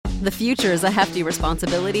The future is a hefty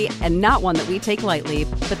responsibility and not one that we take lightly,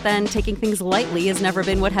 but then taking things lightly has never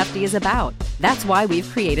been what Hefty is about. That's why we've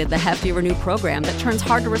created the Hefty Renew program that turns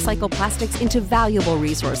hard-to-recycle plastics into valuable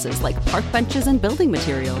resources like park benches and building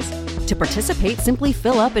materials. To participate, simply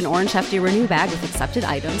fill up an orange Hefty Renew bag with accepted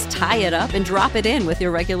items, tie it up, and drop it in with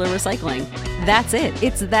your regular recycling. That's it.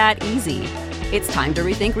 It's that easy. It's time to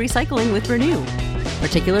rethink recycling with Renew.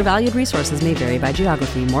 Particular valued resources may vary by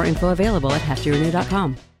geography. More info available at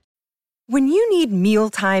heftyrenew.com. When you need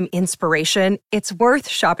mealtime inspiration, it's worth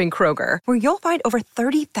shopping Kroger, where you'll find over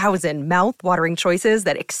 30,000 mouth-watering choices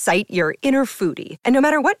that excite your inner foodie. And no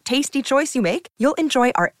matter what tasty choice you make, you'll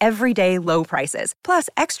enjoy our everyday low prices, plus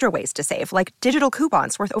extra ways to save, like digital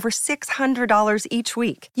coupons worth over $600 each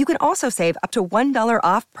week. You can also save up to $1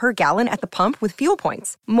 off per gallon at the pump with fuel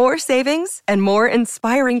points. More savings and more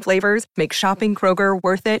inspiring flavors make shopping Kroger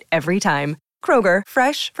worth it every time. Kroger,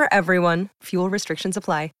 fresh for everyone. Fuel restrictions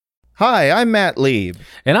apply. Hi, I'm Matt Lieb.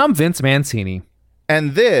 And I'm Vince Mancini.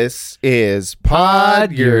 And this is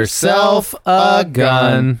Pod Yourself a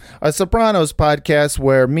Gun, a Sopranos podcast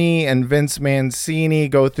where me and Vince Mancini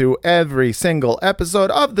go through every single episode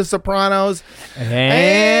of The Sopranos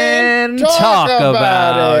and talk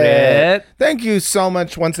about it. Thank you so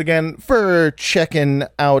much once again for checking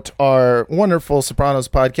out our wonderful Sopranos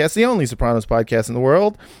podcast, the only Sopranos podcast in the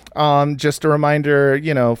world. Just a reminder,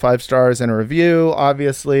 5 stars and a review.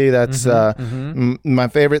 Obviously, that's my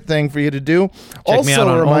favorite thing for you to do. Check me out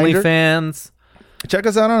on OnlyFans. Check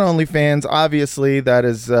us out on OnlyFans. Obviously, that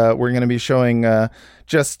is we're going to be showing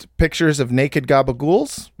just pictures of naked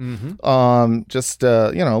gabagools. Just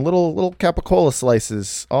little capicola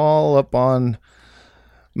slices all up on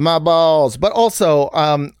my balls. But also,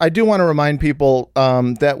 I do want to remind people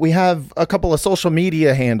that we have a couple of social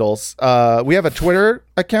media handles. We have a Twitter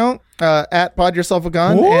account at Pod Yourself a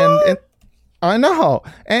Gun, and I know,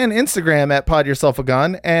 and Instagram at Pod Yourself a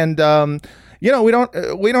Gun, and we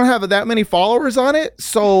don't have that many followers on it.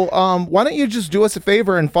 So why don't you just do us a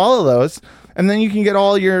favor and follow those, and then you can get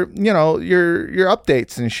all your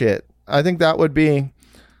updates and shit. I think that would be,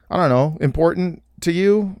 I don't know, important to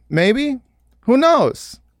you. Maybe, who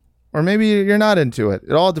knows? Or maybe you're not into it.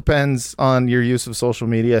 It all depends on your use of social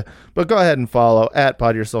media. But go ahead and follow at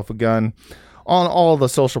Pod Yourself a Gun on all the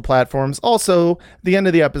social platforms. Also, at the end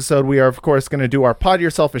of the episode, we are, of course, going to do our Pod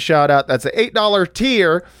Yourself a Shout Out. That's an $8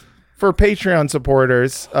 tier for Patreon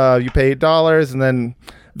supporters. You pay $8, and then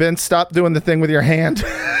Vince, stop doing the thing with your hand.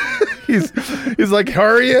 he's like,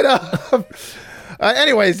 hurry it up.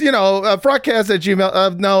 Anyways, Frogcast at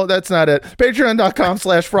Gmail. No, that's not it.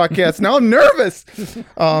 Patreon.com/Frogcast. Now I'm nervous.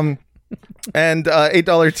 And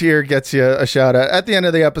 $8 tier gets you a shout out at the end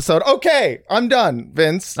of the episode. Okay, I'm done.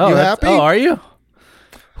 Vince, you happy? Oh, are you?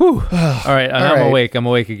 Whew. All right, I'm awake. I'm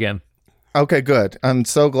awake again. Okay, good. I'm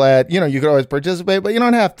so glad. You could always participate, but you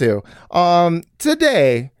don't have to.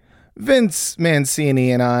 Today, Vince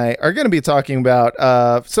Mancini and I are going to be talking about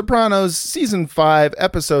Sopranos Season 5,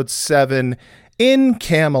 Episode 7, In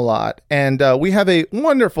Camelot. And we have a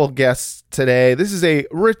wonderful guest today. This is a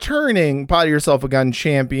returning Pod Yourself a Gun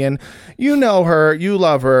champion. You know her, you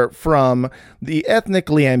love her from the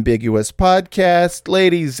Ethnically Ambiguous podcast.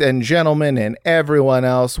 Ladies and gentlemen and everyone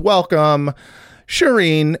else, welcome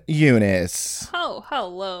Shireen Eunice. Oh,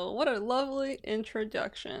 hello. What a lovely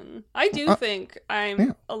introduction. I do think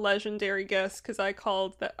I'm a legendary guest because I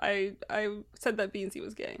said that Beansy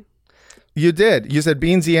was gay. You did. You said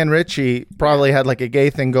Beansy and Richie probably had like a gay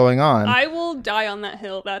thing going on. I will die on that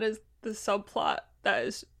hill. That is the subplot that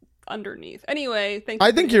is underneath. Anyway, thank you.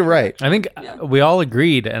 I think you're right. I think we all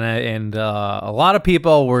agreed, and a lot of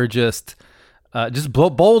people were just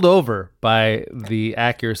bowled over by the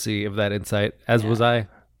accuracy of that insight, as was I.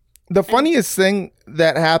 The funniest thing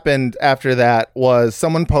that happened after that was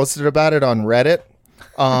someone posted about it on Reddit.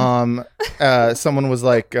 Someone was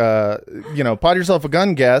like, Pod Yourself a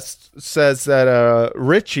Gun guest says that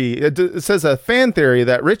Richie, it says a fan theory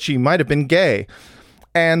that Richie might have been gay.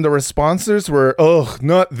 And the responses were, oh,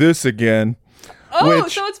 not this again. Oh,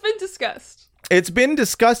 so it's been discussed. It's been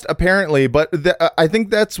discussed apparently, but I think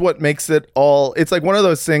that's what makes it all. It's like one of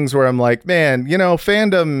those things where I'm like, man,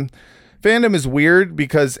 fandom is weird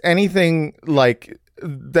because anything like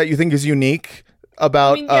that you think is unique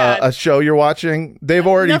about a show you're watching, they've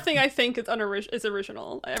already. Nothing I think is is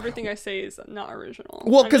original. Everything I say is not original.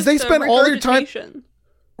 Well, because they spend all their time,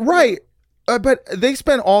 right? But they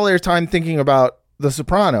spend all their time thinking about The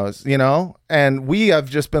Sopranos, and we have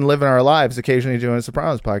just been living our lives occasionally doing a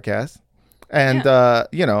Sopranos podcast. And,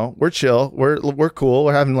 we're chill. We're cool.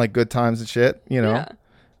 We're having like good times and shit,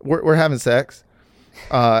 we're having sex.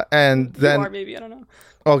 And then you are, maybe, I don't know.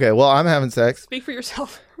 Okay. Well, I'm having sex. Speak for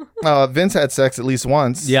yourself. Vince had sex at least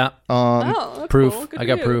once. Yeah. That's Proof. cool. Good I for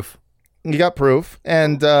got you. proof. You got proof.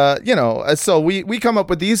 And, so we come up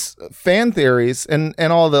with these fan theories, and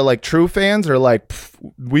all the, like, true fans are like,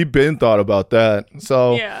 we've been thought about that.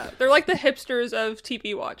 So Yeah, they're like the hipsters of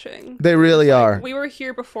TV watching. they really Like, are. we were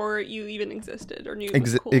here before you even existed or knew it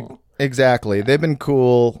was cool. Exactly. They've been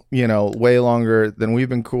cool, way longer than we've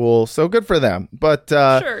been cool. So good for them. But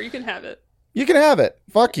Sure, you can have it. you can have it.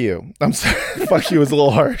 Fuck you. I'm sorry. Fuck you is a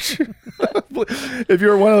little harsh. If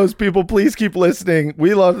you're one of those people, please keep listening.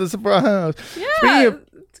 We love The Sopranos. Yeah,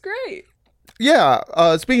 it's great.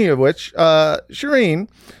 Speaking of which, Shireen,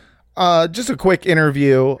 just a quick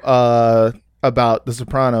interview about The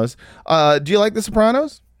Sopranos. Do you like The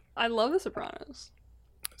Sopranos? I love The Sopranos.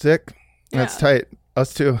 Sick. That's Yeah. tight.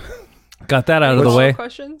 Us too. Got that out of the Follow-up way.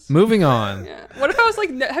 Questions? Moving on. Yeah. What if I was like,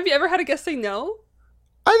 have you ever had a guest say no?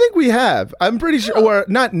 I think we have. I'm pretty sure. Or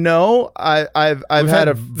not. No. I've We've had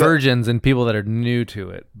a virgins and people that are new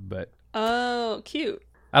to it, but Oh, cute.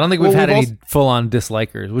 I don't think Well, we've had we've any also- full-on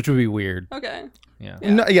dislikers, which would be weird. Okay.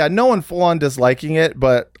 Yeah. No one full on disliking it,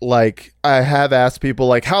 but like I have asked people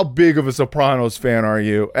like, how big of a Sopranos fan are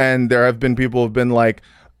you? And there have been people who've been like,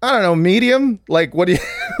 I don't know, medium. Like, what do you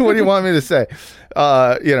what do you want me to say?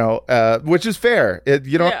 Which is fair.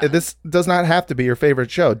 Yeah. This does not have to be your favorite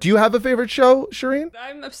show. Do you have a favorite show, Shireen?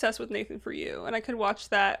 I'm obsessed with Nathan For You, and I could watch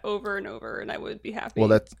that over and over, and I would be happy. Well,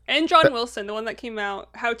 that's- and John Wilson, the one that came out,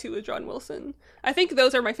 How To with John Wilson. I think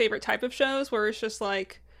those are my favorite type of shows, where it's just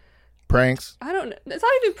like, Pranks. I don't know. It's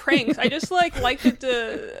not even pranks. I just like it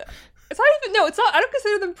to. It's not even. No, it's not. I don't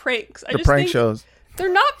consider them pranks. I The just prank think shows.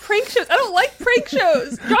 they're not prank shows. I don't like prank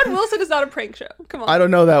shows. John Wilson is not a prank show. Come on. I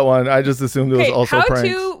don't know that one. I just assumed it was Okay, also How pranks.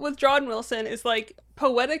 To with John Wilson is like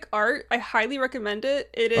poetic art. I highly recommend it.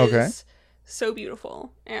 It is Okay. so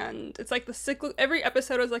beautiful, and it's like the every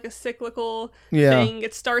episode is like a cyclical Yeah. thing.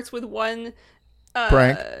 It starts with one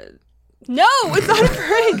Prank? No, it's not a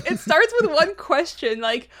prank. It starts with one question,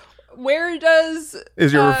 like, where does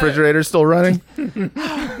Is your refrigerator still running? if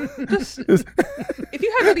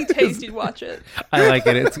you have any taste, you'd watch it. I like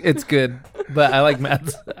it. It's good, but I like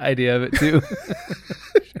Matt's idea of it too.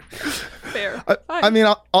 Fair. I mean,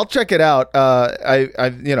 I'll check it out.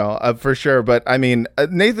 For sure. But I mean,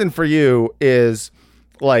 Nathan For You is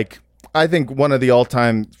like, I think one of the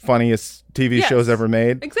all-time funniest TV Yes. shows ever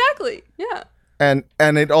made, Exactly. Yeah. and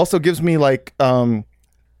it also gives me like the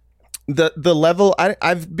level.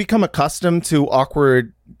 I've become accustomed to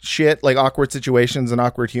awkward shit, like awkward situations and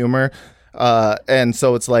awkward humor, and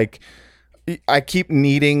so it's like I keep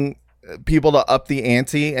needing people to up the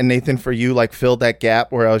ante, and Nathan For You like filled that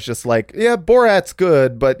gap where I was just like, yeah, Borat's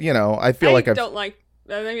good, but I feel like don't like.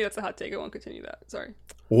 Maybe that's a hot take. I won't continue that. Sorry.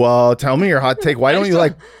 Well, tell me your hot take. Why don't you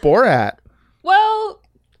like Borat? Well,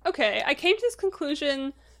 okay. I came to this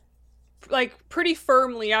conclusion like pretty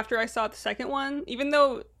firmly after I saw the second one, even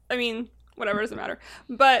though, I mean, whatever, it doesn't matter.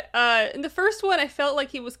 But in the first one, I felt like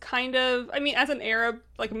he was kind of, I mean, as an Arab,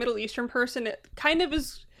 like a Middle Eastern person, it kind of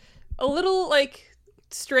is a little like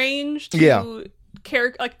strange to be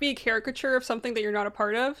a caricature of something that you're not a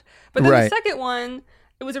part of. But then the second one,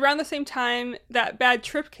 it was around the same time that Bad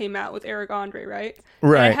Trip came out with Eric Andre, right?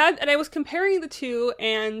 Right. And I was comparing the two,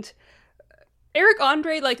 and Eric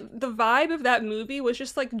Andre, like the vibe of that movie was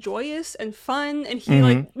just like joyous and fun, and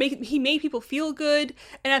he he made people feel good.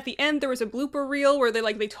 And at the end, there was a blooper reel where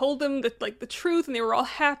they told them the truth, and they were all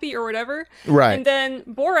happy or whatever. Right. And then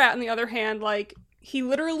Borat, on the other hand, like he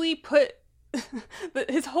literally put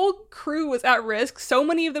his whole crew was at risk. So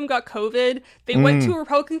many of them got COVID. They went to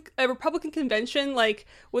a Republican convention like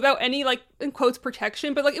without any like in quotes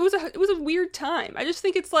protection, but like it was a weird time. I just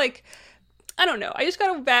think it's like, I don't know. I just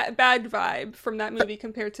got a bad vibe from that movie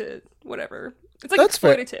compared to whatever. It's like That's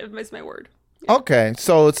fair. exploitative is my word. Okay,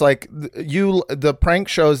 so it's like the prank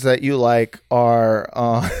shows that you like are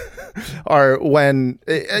when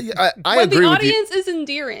I When agree the with you. audience is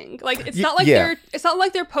endearing, like it's not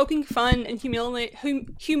like they're poking fun and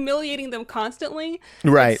humiliating them constantly.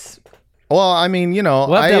 Right. It's- Well, I mean,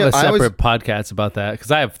 We'll have to have a I was- separate podcast about that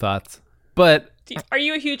because I have thoughts. But Are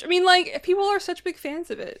you a huge? I mean, like people are such big fans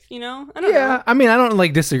of it. I don't know. yeah, I mean, I don't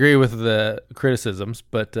like disagree with the criticisms,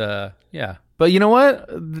 but yeah. But you know what?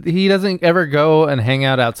 He doesn't ever go and hang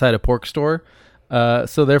out outside a pork store.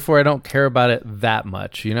 So therefore, I don't care about it that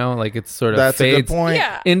much. Like it's sort of That's a good fades point.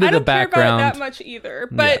 Yeah, into I the don't care background. about it that much either.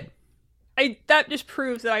 But that just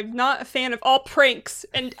proves that I'm not a fan of all pranks,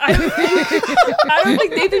 and I don't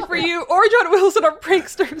think Nathan For You or John Wilson are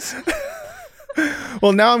pranksters.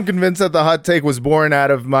 Well, now I'm convinced that the hot take was born out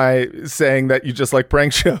of my saying that you just like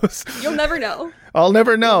prank shows. You'll never know. I'll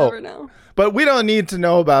never know. You'll never know. But we don't need to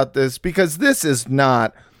know about this because this is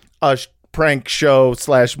not a prank show /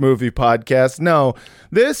 movie podcast. No,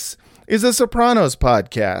 this is a Sopranos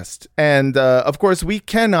podcast. And of course, we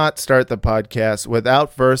cannot start the podcast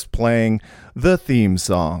without first playing the theme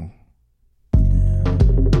song.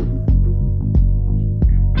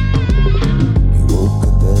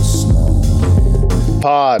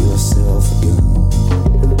 Pod.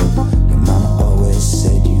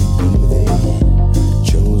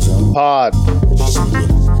 Pod.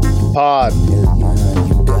 Pod.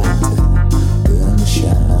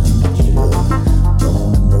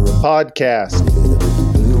 Podcast.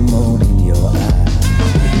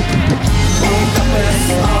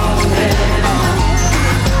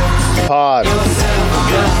 Pod.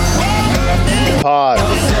 Pod.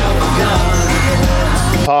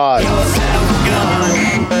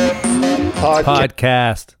 Pod.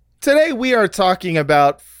 Podcast. Today we are talking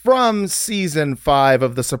about from season 5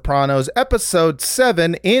 of The Sopranos, episode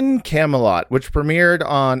 7 in Camelot, which premiered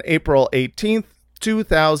on April 18th,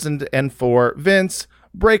 2004. Vince,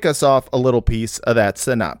 break us off a little piece of that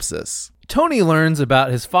synopsis. Tony learns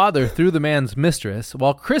about his father through the man's mistress,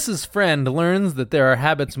 while Chris's friend learns that there are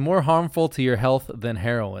habits more harmful to your health than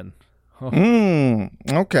heroin.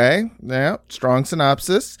 Okay. Yeah, strong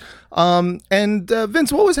synopsis. And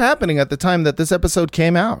Vince, what was happening at the time that this episode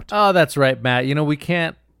came out? Oh, that's right, Matt. You know, we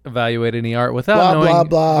can't evaluate any art without knowing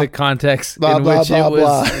the context in which it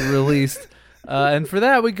was released. And for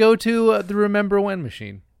that, we go to the Remember When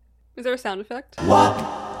machine. Is there a sound effect?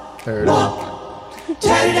 Walk. There it is.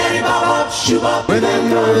 Daddy, daddy, bop, shoot up.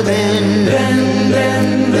 Remember then.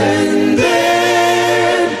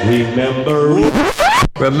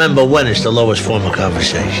 Remember when is the lowest form of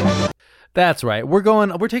conversation. That's right.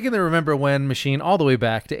 We're taking the Remember When machine all the way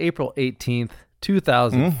back to April 18th,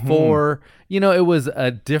 2004. You know, it was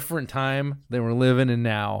a different time than we're living in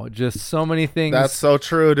now. Just so many things. That's so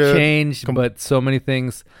true, dude. Changed, but so many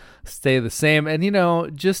things stay the same. And, you know,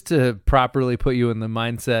 just to properly put you in the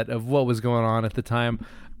mindset of what was going on at the time,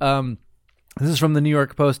 this is from the New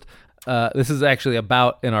York Post. This is actually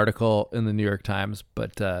about an article in the New York Times,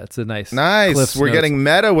 but it's a nice. We're getting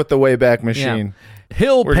meta with the Wayback Machine. Yeah.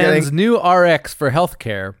 Hill pens new RX for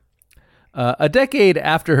healthcare. A decade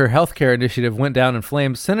after her healthcare initiative went down in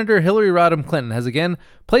flames, Senator Hillary Rodham Clinton has again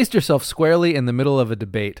placed herself squarely in the middle of a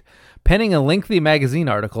debate, penning a lengthy magazine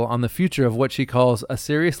article on the future of what she calls a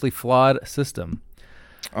seriously flawed system.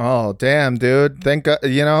 Oh, damn, dude. Thank God,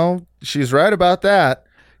 you know, she's right about that.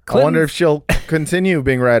 I wonder if she'll continue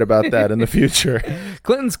being right about that in the future.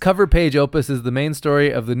 Clinton's cover page opus is the main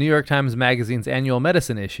story of the New York Times Magazine's annual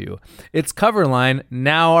medicine issue. Its cover line,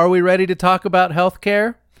 "Now are we ready to talk about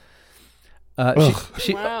healthcare?"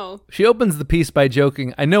 She opens the piece by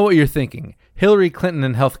joking, "I know what you're thinking. Hillary Clinton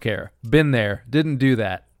and healthcare. Been there. Didn't do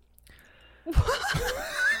that."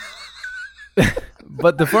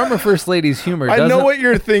 But the former First Lady's humor doesn't... I know what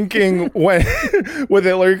you're thinking when with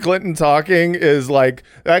Hillary Clinton talking is like,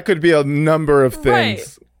 that could be a number of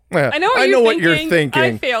things. Right. I know what you're thinking.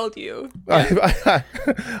 I failed you. Yeah.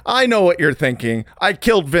 I know what you're thinking. I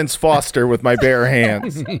killed Vince Foster with my bare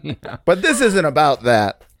hands. Yeah. But this isn't about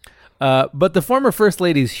that. But the former First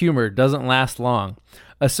Lady's humor doesn't last long.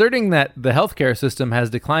 Asserting that the healthcare system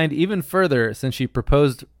has declined even further since she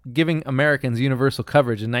proposed giving Americans universal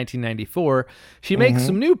coverage in 1994, she makes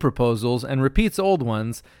some new proposals and repeats old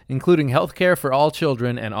ones, including healthcare for all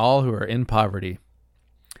children and all who are in poverty.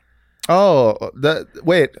 Oh,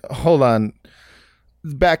 wait, hold on.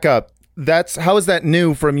 Back up. How is that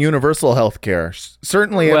new from universal healthcare?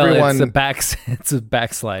 Certainly everyone... It's a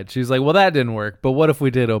backslide. She's like, well, that didn't work, but what if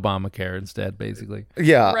we did Obamacare instead, basically?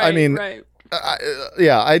 Yeah, right, I mean... Right.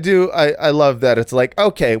 I do. I love that. It's like,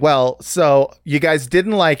 okay, well, so you guys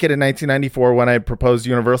didn't like it in 1994 when I proposed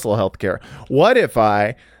universal health care. What if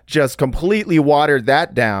I just completely watered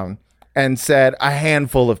that down and said a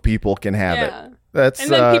handful of people can have it? That's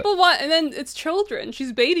and then and then it's children.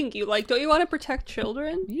 She's baiting you. Like, don't you want to protect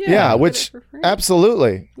children? Yeah, which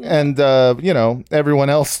absolutely. Yeah. And you know, everyone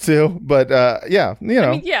else too. But yeah, you know.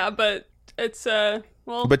 I mean, yeah, but it's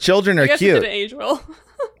well. But children are cute. It didn't age well.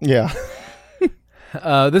 Yeah.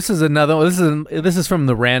 This is another one. This is from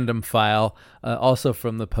the Random File, also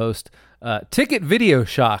from the Post. Ticket video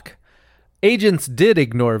shock. Agents did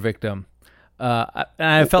ignore victim.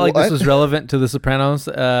 I felt like this was relevant to The Sopranos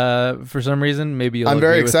for some reason. Maybe you'll I'm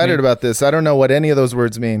very excited about this. I don't know what any of those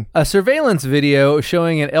words mean. A surveillance video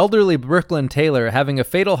showing an elderly Brooklyn tailor having a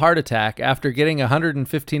fatal heart attack after getting a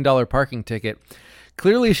 $115 parking ticket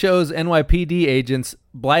clearly shows NYPD agents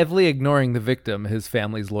blithely ignoring the victim, his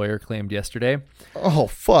family's lawyer claimed yesterday. Oh,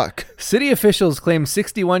 fuck. City officials claim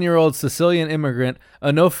 61-year-old Sicilian immigrant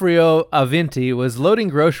Onofrio Avinti was loading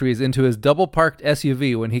groceries into his double-parked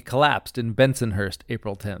SUV when he collapsed in Bensonhurst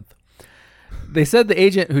April 10th. They said the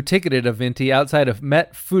agent who ticketed Avinti outside of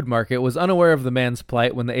Met Food Market was unaware of the man's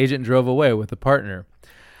plight when the agent drove away with a partner.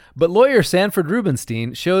 But lawyer Sanford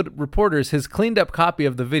Rubenstein showed reporters his cleaned-up copy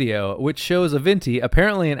of the video, which shows Avinti,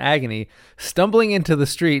 apparently in agony, stumbling into the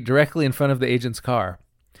street directly in front of the agent's car.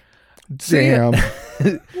 Damn.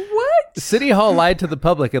 What? City Hall lied to the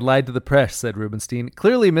public and lied to the press, said Rubenstein.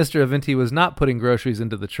 Clearly, Mr. Avinti was not putting groceries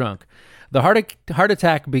into the trunk. The heart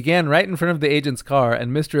attack began right in front of the agent's car,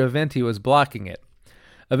 and Mr. Avinti was blocking it.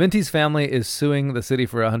 Avinti's family is suing the city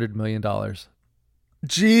for $100 million.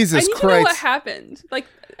 Jesus I need Christ. to know what happened. Like,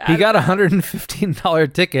 He got a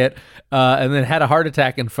 $115 ticket and then had a heart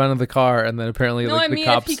attack in front of the car, and then apparently no, like I the mean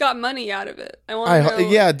cops. if he got money out of it. I want to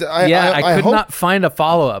know. I could hope- not find a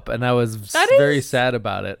follow-up, and I was That very is- sad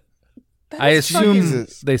about it. That I is assume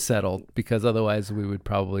Jesus. they settled because otherwise we would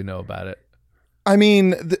probably know about it. I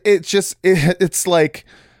mean, it's like,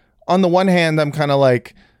 on the one hand, I'm kind of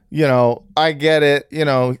like, you know, I get it. You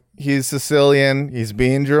know, he's Sicilian. He's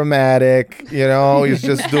being dramatic. You know, he's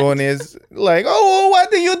just doing his, like, oh, why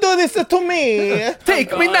do you do this to me?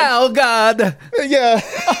 Take me now, God. Yeah.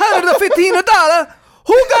 $115.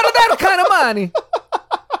 Who got that kind of money?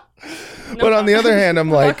 But on the other hand, I'm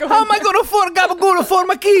like, How am I going to afford gabagool for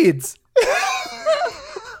my kids?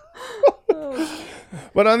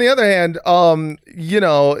 but on the other hand, you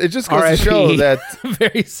know, it just goes to show that,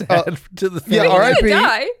 very sad to the yeah, family. He R.I.P. didn't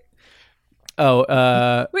die.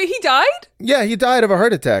 Oh, Wait, he died? Yeah, he died of a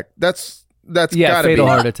heart attack. That's yeah, gotta fatal be.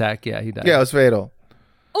 heart attack. Yeah, he died. Yeah, it was fatal.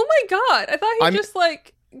 Oh my god! I thought he I'm- just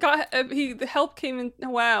like got the help came in.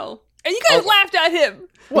 Wow! And you guys laughed at him.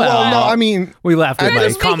 Well, no, I mean, we laughed at You're my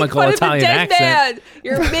just making comical fun Italian of a dead accent. man.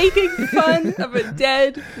 You're making fun of a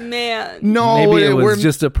dead man. no, Maybe it we're- was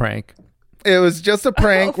just a prank. it was just a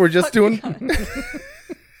prank. Oh, We're just fuck doing,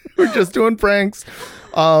 we're just doing pranks.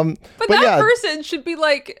 But that yeah, person should be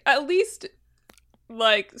like at least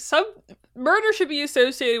like some murder should be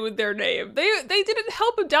associated with their name. They didn't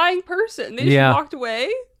help a dying person. They just Yeah. walked away.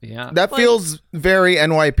 Yeah. that like- feels very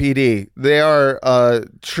NYPD. They are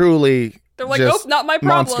truly. They're like, just oh, not my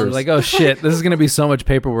problem. monsters. Like, oh shit, this is going to be so much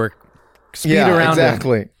paperwork. Speed yeah, around him.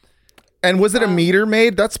 exactly. And was it a meter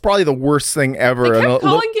maid? That's probably the worst thing ever. They And kept a-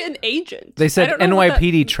 calling it an agent. They I said don't know what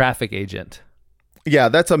NYPD traffic agent. yeah,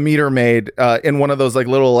 that's a meter maid in one of those like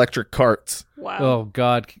little electric carts. Wow. Oh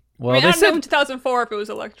God. Well, I mean, I they don't know in said 2004 if it was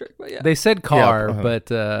electric, but yeah. they said car, Yeah,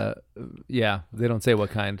 but yeah, they don't say what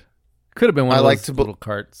kind. Could have been one I of like those to little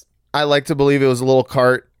carts. I like to believe it was a little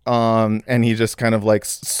cart, and he just kind of like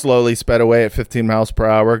slowly sped away at 15 miles per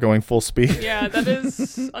hour, going full speed. Yeah, that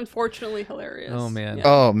is unfortunately hilarious. Oh, man. Yeah.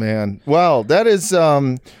 Oh man! Wow, that is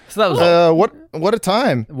So that was what a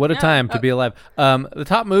time. what a time to be alive. The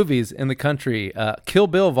top movies in the country: Kill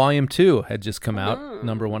Bill Volume 2 had just come out,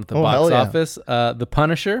 #1 at the Oh, hell box yeah. office. The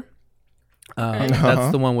Punisher.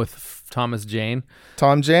 That's the one with Thomas Jane.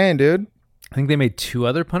 Tom Jane, dude. I think they made 2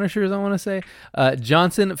 other Punishers, I want to say.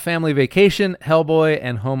 Johnson, Family Vacation, Hellboy,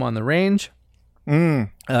 and Home on the Range.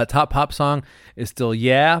 Top pop song is still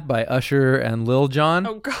Yeah by Usher and Lil Jon.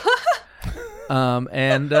 Oh god.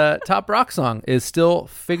 And top rock song is still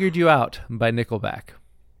Figured You Out by Nickelback.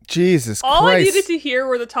 Jesus All I Christ! needed to hear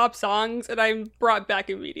were the top songs, and I'm brought back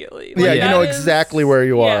immediately. Yeah, Like, you that know is- exactly where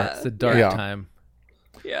you are. yeah, It's a dark Yeah. time.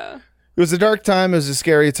 Yeah. It was a dark time. It was a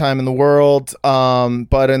scary time in the world.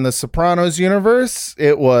 But in the Sopranos universe,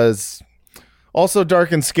 it was also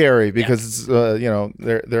dark and scary because it's, you know,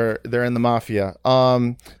 they're in the mafia.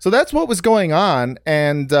 So that's what was going on.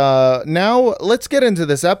 And now let's get into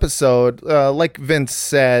this episode. Like Vince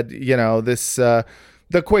said, you know, this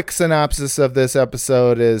the quick synopsis of this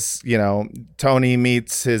episode is, you know, Tony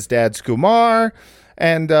meets his dad Skumar,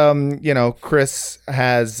 and you know, Chris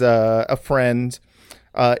has a friend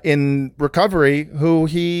in recovery who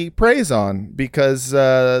he preys on because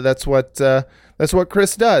that's what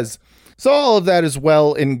Chris does. So all of that is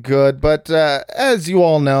well and good, but as you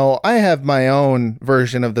all know, I have my own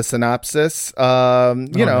version of the synopsis. You know,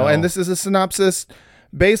 no. and this is a synopsis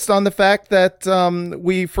based on the fact that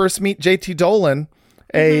we first meet JT Dolan,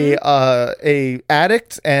 a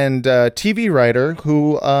addict and TV writer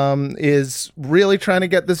who is really trying to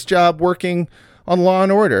get this job working on Law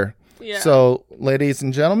and Order. Yeah. So, ladies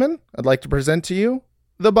and gentlemen, I'd like to present to you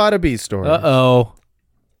the Bada B story. Uh-oh.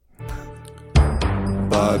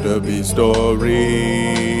 Bada B stories,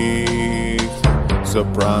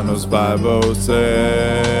 Sopranos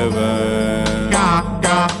 507.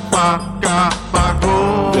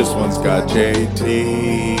 got JT.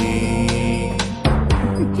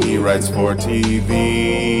 He writes for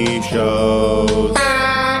TV shows.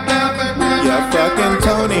 Yeah, fucking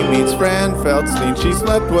Tony meets Fran Feldstein. She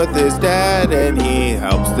slept with his dad and he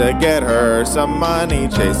helps to get her some money,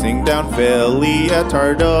 chasing down Philly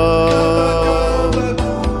Tardo.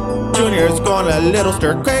 Junior's gone a little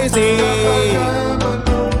stir crazy.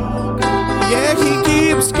 Yeah, he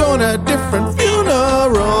keeps going to different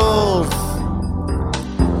funerals,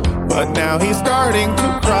 but now he's starting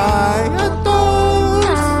to cry at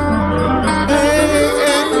those. Hey,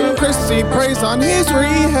 and Chrissy preys on his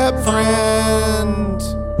rehab friend.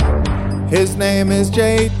 His name is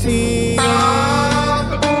JT.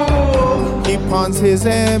 He pawns his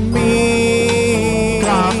Emmy.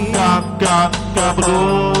 What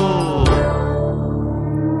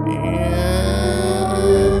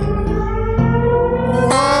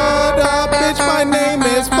up, bitch? My name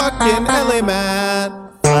is fucking Ellie Man.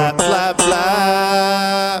 Flap, flap,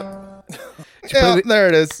 flap. Yeah, there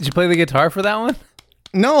it is. Did you play the guitar for that one?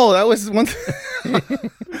 No, that was one.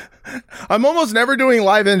 I'm almost never doing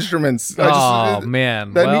live instruments.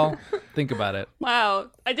 Man. that Well, think about it. Wow.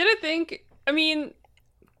 I didn't think, I mean,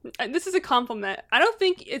 this is a compliment. I don't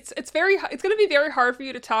think it's going to be very hard for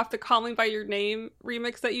you to top the Call Me By Your Name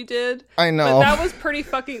remix that you did. I know. But that was pretty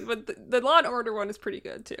fucking, but the Law & Order one is pretty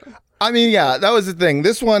good too. I mean, yeah, that was the thing.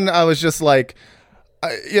 This one, I was just like,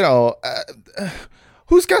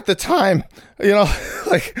 who's got the time?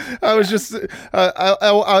 Like I was just,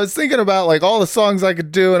 I was thinking about like all the songs I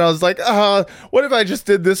could do, and I was like, what if I just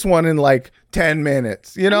did this one in like 10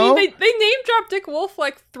 minutes? I mean, they name dropped Dick Wolf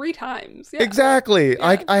like 3 times. Yeah. Exactly.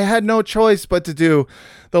 Yeah. I had no choice but to do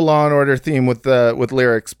the Law and Order theme with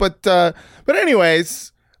lyrics. But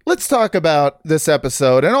anyways, let's talk about this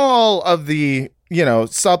episode and all of the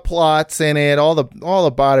subplots in it, all the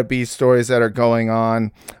Bada B stories that are going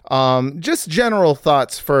on. Just general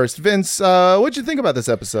thoughts first. Vince, what'd you think about this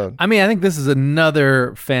episode? I mean, I think this is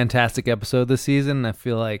another fantastic episode this season. I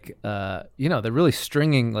feel like, they're really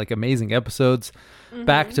stringing like amazing episodes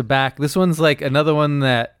back to back. This one's like another one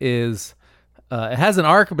that is, it has an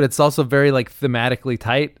arc, but it's also very like thematically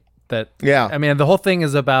tight. I mean, the whole thing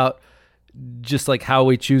is about just like how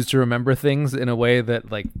we choose to remember things in a way that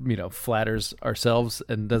like, flatters ourselves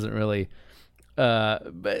and doesn't really,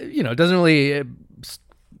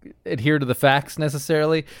 adhere to the facts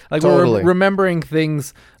necessarily. Like Totally. we're remembering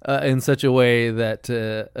things in such a way that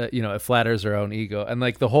it flatters our own ego, and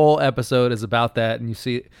like the whole episode is about that. And you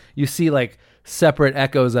see like separate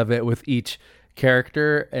echoes of it with each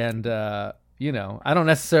character, and I don't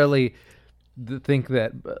necessarily think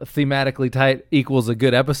that thematically tight equals a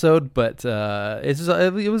good episode, but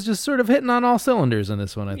it was just sort of hitting on all cylinders in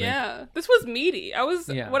this one, I think. Yeah, this was meaty. As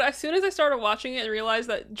soon as I started watching it and realized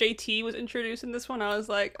that JT was introduced in this one, I was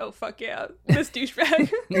like, oh fuck yeah, this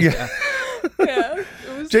douchebag. Yeah. Yeah.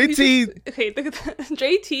 It was, JT.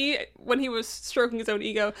 JT, when he was stroking his own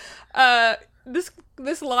ego, this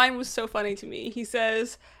line was so funny to me. He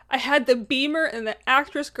says, I had the Beamer and the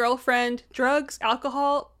actress girlfriend, drugs,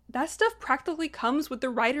 alcohol. That stuff practically comes with the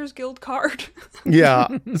Writers Guild card. Yeah.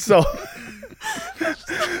 So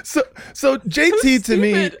JT to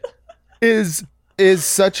me is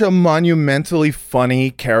such a monumentally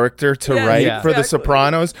funny character to write for The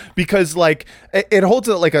Sopranos, because like it holds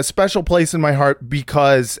like a special place in my heart,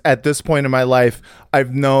 because at this point in my life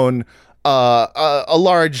I've known a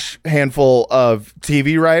large handful of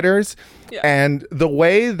TV writers. Yeah. And the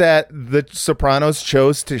way that The Sopranos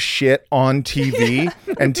chose to shit on TV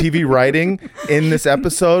and TV writing in this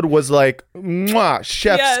episode was like, mwah,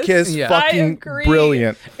 chef's kiss, fucking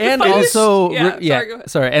brilliant. And also,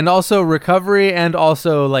 and also Recovery, and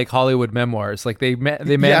also like Hollywood Memoirs. Like they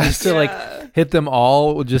managed to like hit them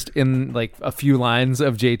all just in like a few lines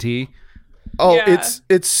of JT. Oh,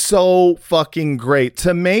 it's so fucking great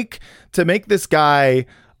to make this guy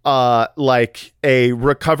like a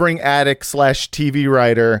recovering addict / TV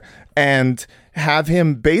writer, and have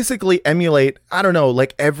him basically emulate, I don't know,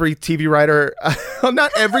 like every TV writer,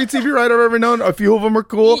 not every TV writer I've ever known. A few of them are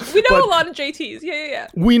cool. We know a lot of JTs. Yeah.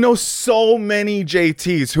 We know so many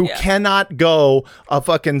JTs who cannot go a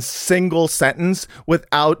fucking single sentence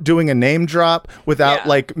without doing a name drop, without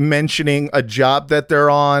like mentioning a job that they're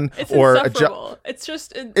on, it's or insufferable. It's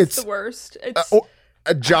the worst.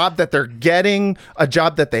 A job that they're getting, a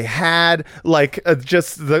job that they had, like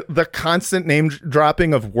just the constant name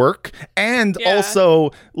dropping of work, and also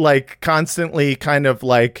like constantly kind of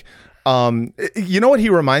like, you know what he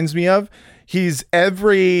reminds me of? He's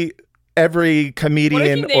every comedian. What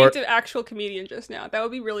if you named an actual comedian just now? That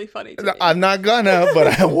would be really funny to me. I'm not gonna,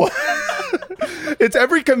 but I will. It's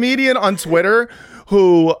every comedian on Twitter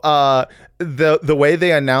who the way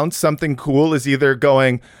they announce something cool is either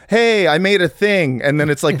going, hey, I made a thing, and then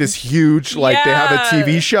it's like this huge, like they have a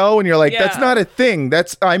TV show, and you're like, that's not a thing.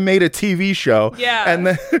 That's I made a TV show. Yeah. And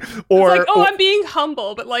then or it's like, I'm being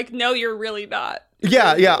humble, but like, no, you're really not.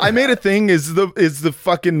 Yeah. I made a thing is the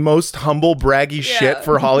fucking most humble, braggy shit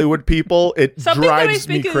for Hollywood people. It Something drives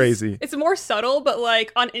me crazy. It's more subtle, but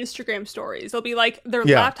like on Instagram stories, they'll be like their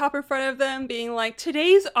laptop in front of them, being like,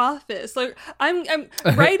 "Today's office." Like I'm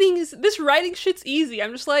writing. This writing shit's easy.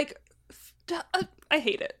 I'm just like, I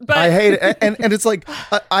hate it. But I hate it, and it's like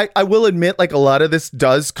I will admit, like a lot of this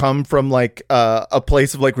does come from like a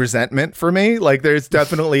place of like resentment for me. Like there's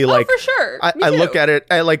definitely like for sure. I look at it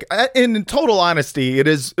in total honesty, it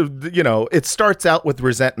is it starts out with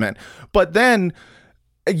resentment, but then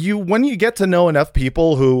when you get to know enough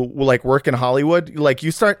people who like work in Hollywood, like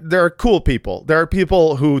there are cool people. There are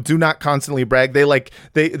people who do not constantly brag. They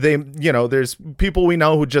there's people we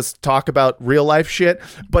know who just talk about real life shit,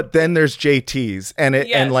 but then there's JTs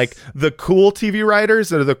and like the cool TV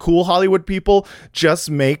writers or the cool Hollywood people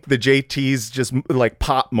just make the JTs just like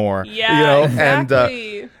pop more. Yeah,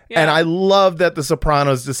 exactly. And I love that The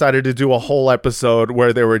Sopranos decided to do a whole episode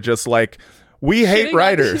where they were just like, we hate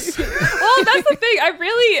writers. Well, that's the thing.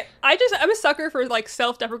 I'm a sucker for like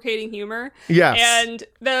self-deprecating humor. Yes. And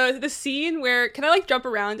the scene where, can I like jump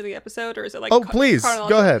around to the episode, or is it like? Oh, please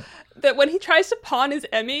go ahead. That when he tries to pawn his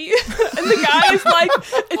Emmy, and the guy is like,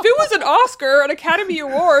 if it was an Oscar, an Academy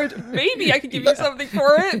Award, maybe I could give you something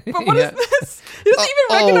for it. But what is this? He doesn't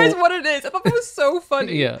even recognize what it is. I thought that was so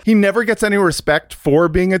funny. Yeah. He never gets any respect for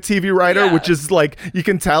being a TV writer, which is like, you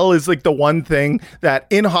can tell is like the one thing that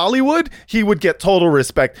in Hollywood, he would get total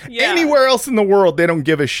respect. Yeah. Anywhere else in the world, they don't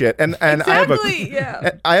give a shit. And Exactly,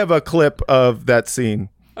 I have a clip of that scene.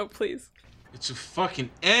 Oh, please. It's a fucking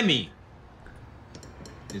Emmy.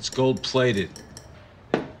 It's gold plated.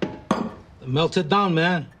 Melt it down,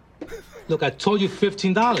 man. Look, I told you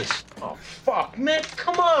 $15. Oh, fuck, man,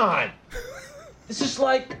 come on. This is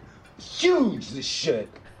like huge, this shit.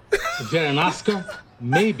 If you had an Oscar,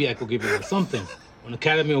 maybe I could give you something. An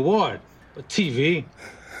Academy Award. But TV.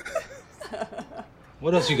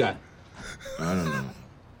 What else you got? I don't know.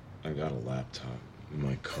 I got a laptop in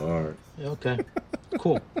my car. Yeah, okay.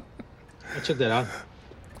 Cool. I'll check that out.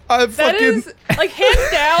 That is, like,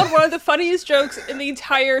 hands down, one of the funniest jokes in the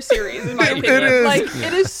entire series, in my opinion. It is. Like,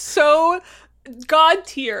 it is so god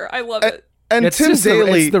tier. I love it. And it's Tim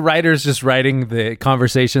Daly, it's the writers just writing the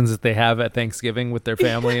conversations that they have at Thanksgiving with their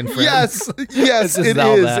family and friends. yes, it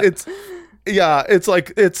is.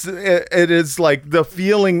 It is like the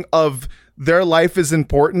feeling of their life is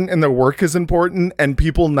important and their work is important, and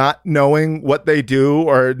people not knowing what they do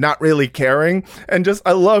or not really caring. And just,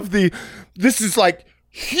 I love this is like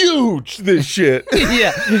huge, this shit.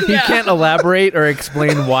 Yeah. He can't elaborate or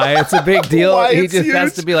explain why it's a big deal. He just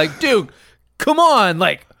has to be like, dude, come on,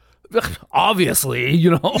 like, obviously,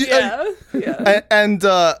 Yeah. And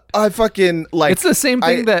I fucking like, it's the same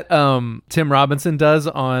thing that Tim Robinson does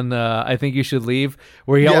on I Think You Should Leave,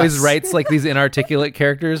 where he always writes like these inarticulate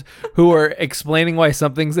characters who are explaining why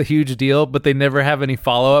something's a huge deal, but they never have any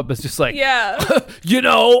follow-up. It's just like, I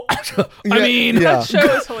mean, that show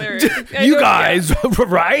is hilarious. You guys,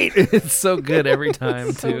 right? It's so good every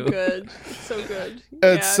time, so too. good. So good.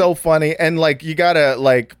 It's so funny. And like, you gotta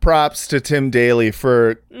like props to Tim Daly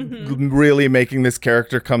for really making this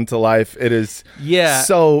character come to life. It is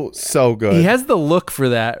so good. He has the look for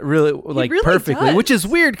that really perfectly, does. which is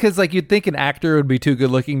weird because like you'd think an actor would be too good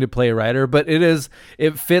looking to play a writer, but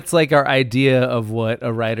it fits like our idea of what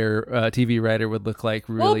a writer, TV writer would look like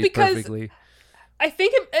really perfectly. I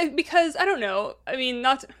think because I don't know. I mean,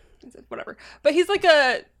 whatever. But he's like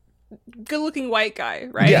a good-looking white guy,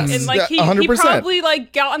 right? Yes, and like he 100%. probably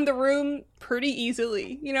like got in the room pretty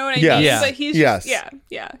easily. You know what I mean? Yes. But he's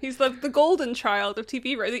he's the golden child of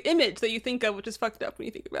TV, right? The image that you think of, which is fucked up when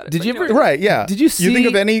you think about it. Did you ever? Right, yeah. Did you see? You think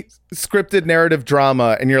of any scripted narrative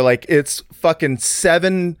drama and you're like, it's fucking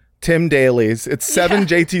 7 Tim Dalys, it's 7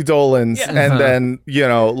 JT Dolans, and then,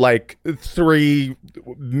 like 3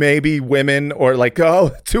 maybe women, or like,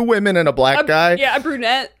 2 women and a black guy. Yeah, a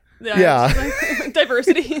brunette. Yeah.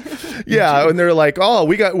 Diversity. Yeah, and they're like, oh,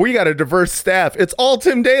 we got a diverse staff. It's all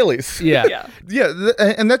Tim Dalys. Yeah.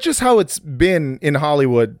 And that's just how it's been in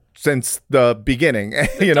Hollywood since the beginning,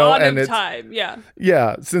 Dawn of time.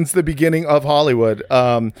 Yeah, since the beginning of Hollywood.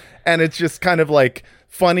 And it's just kind of like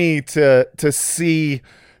funny to see.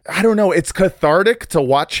 I don't know, it's cathartic to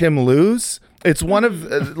watch him lose. It's one of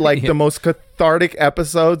the most cathartic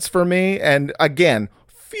episodes for me. And again,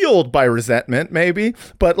 fueled by resentment, maybe,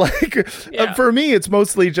 but like for me, it's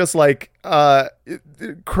mostly just like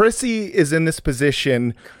Chrissy is in this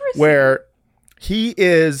position where he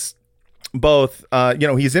is both,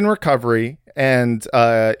 he's in recovery and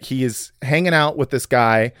he is hanging out with this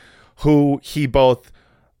guy who he both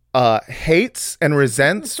hates and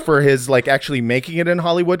resents for his like actually making it in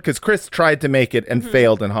Hollywood, because Chris tried to make it and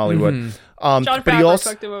failed in Hollywood. John Favreau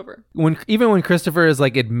fucked him over. When Christopher is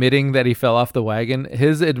like admitting that he fell off the wagon,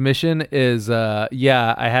 his admission is, I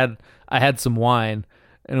had some wine,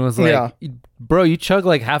 and it was like, bro, you chugged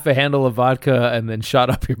like half a handle of vodka and then shot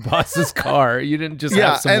up your boss's car. You didn't just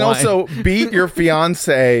have some wine. Also beat your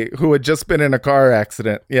fiance who had just been in a car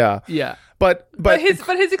accident. Yeah. But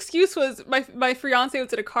his excuse was my fiance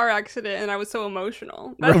was in a car accident and I was so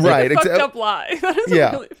emotional. That's right, a fucked up lie. That is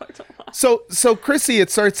a really fucked up lie. So Chrissy, it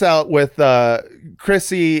starts out with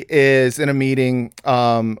Chrissy is in a meeting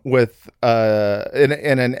with in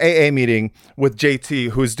an AA meeting with JT,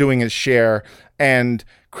 who's doing his share, and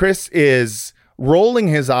Chris is rolling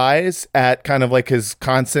his eyes at kind of like his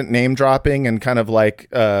constant name dropping and kind of like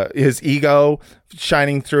his ego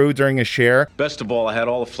shining through during his share. Best of all, I had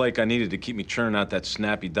all the flake I needed to keep me churning out that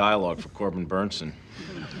snappy dialogue for Corbin Burnson.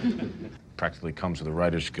 Practically comes with a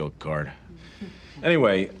Writer's Guild card.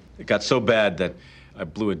 Anyway, it got so bad that I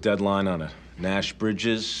blew a deadline on a Nash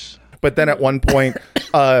Bridges. But then at one point,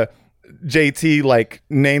 JT like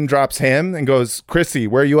name drops him and goes, Chrissy,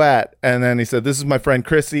 where you at? And then he said, this is my friend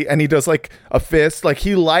Chrissy. And he does like a fist. Like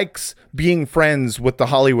he likes being friends with the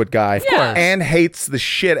Hollywood guy and hates the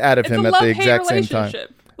shit out of him at the exact same time.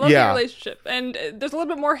 Love-hate relationship. And there's a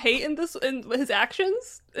little bit more hate in his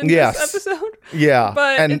actions in this episode. Yeah.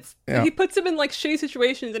 But he puts him in like shitty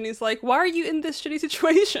situations and he's like, why are you in this shitty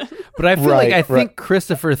situation? But I feel I think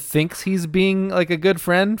Christopher thinks he's being like a good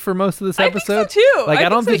friend for most of this episode. I think so too. Like I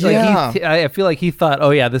don't think I feel like he thought, oh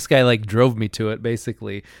yeah, this guy like drove me to it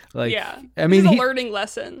basically. Like I mean, it's a learning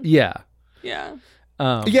lesson.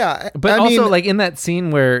 But also like in that scene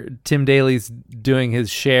where Tim Daly's doing his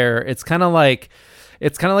share, it's kind of like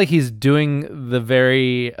he's doing the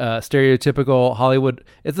very stereotypical Hollywood.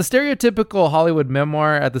 It's a stereotypical Hollywood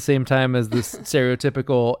memoir at the same time as this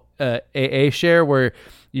stereotypical AA share, where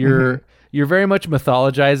you're very much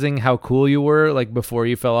mythologizing how cool you were like before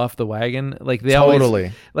you fell off the wagon. Like they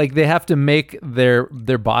always like they have to make their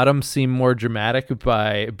bottom seem more dramatic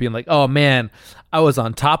by being like, oh man, I was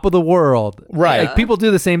on top of the world. Right. Like people do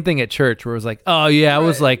the same thing at church where it was like, oh yeah, I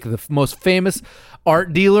was like the most famous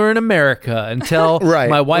art dealer in America until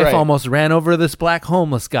my wife almost ran over this black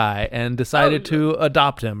homeless guy and decided to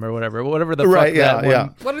adopt him or whatever the fuck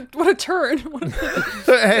that one. What a turn.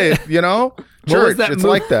 Hey, church, it's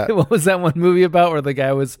like that. What was that one movie about where the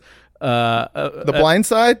guy was The Blind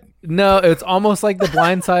Side? No, it's almost like The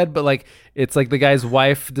Blind Side, but like it's like the guy's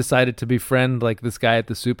wife decided to befriend like this guy at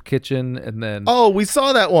the soup kitchen, and then we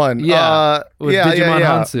saw that one. With Digimon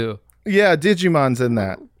Hansu. Yeah, Digimon's in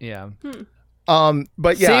that. Yeah.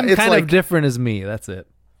 But same it's kind like, of different as me. That's it.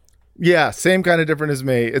 Yeah, same kind of different as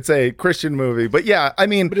me. It's a Christian movie, but I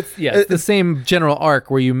mean, but it's the same general arc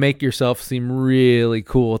where you make yourself seem really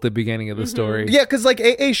cool at the beginning of the story. Yeah, because like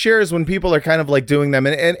AA shares when people are kind of like doing them,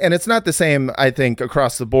 and it's not the same. I think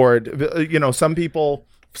across the board, some people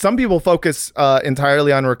focus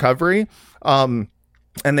entirely on recovery.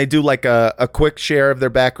 And they do like a quick share of their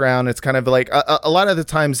background. It's kind of like a lot of the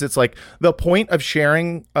times it's like the point of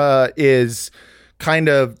sharing is kind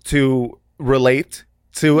of to relate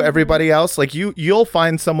to everybody else. Like you'll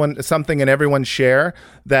find something in everyone's share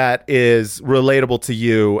that is relatable to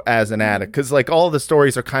you as an addict, because like all the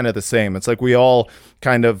stories are kind of the same. It's like we all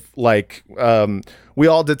kind of like we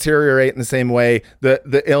all deteriorate in the same way.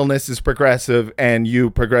 The illness is progressive and you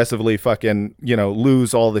progressively fucking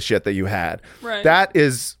lose all the shit that you had. Right. That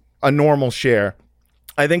is a normal share.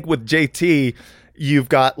 I think with JT you've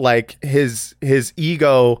got like his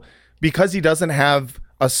ego, because he doesn't have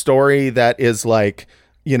a story that is like,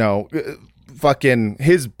 fucking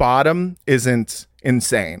his bottom isn't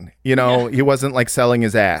insane. He wasn't like selling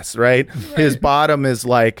his ass, right? His bottom is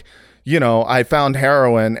like, I found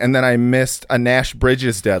heroin and then I missed a Nash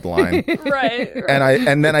Bridges deadline. right.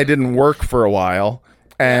 And then I didn't work for a while.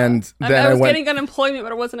 And then I was getting unemployment,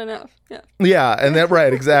 but it wasn't enough. Yeah. And then,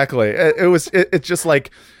 right. Exactly. It's just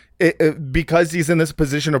like, because he's in this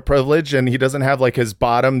position of privilege and he doesn't have like his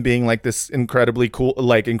bottom being like this incredibly cool,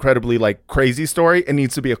 like incredibly like crazy story. It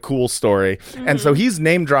needs to be a cool story. And so he's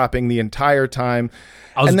name dropping the entire time.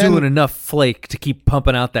 I was doing enough flake to keep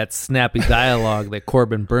pumping out that snappy dialogue that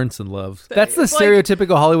Corbin Burnson loves. That's the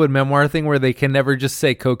stereotypical Hollywood memoir thing where they can never just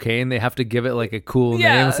say cocaine. They have to give it like a cool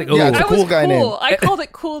name. It's like, it's a cool guy name. I called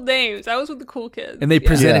it cool names. I was with the cool kids. And they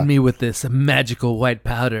presented me with this magical white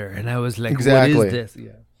powder. And I was like, what is this?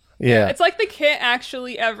 Yeah. It's like they can't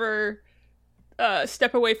actually ever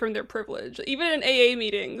step away from their privilege. Even in AA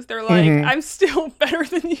meetings, they're like, I'm still better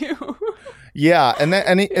than you. Yeah, and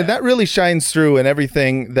that really shines through in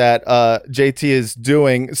everything that JT is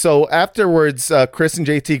doing. So afterwards, Chris and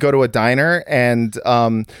JT go to a diner, and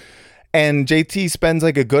JT spends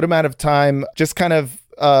like a good amount of time just kind of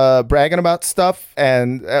bragging about stuff,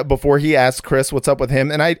 and before he asks Chris what's up with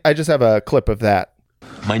him, and I just have a clip of that.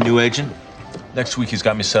 My new agent? Next week he's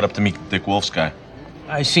got me set up to meet Dick Wolf's guy.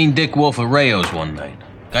 I seen Dick Wolf at Rayo's one night.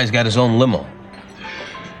 Guy's got his own limo.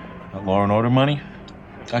 That Law and Order money?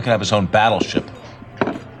 Guy could have his own battleship.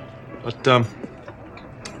 But, enough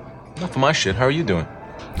of my shit. How are you doing?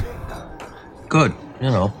 Good,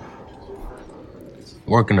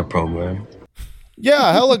 working the program.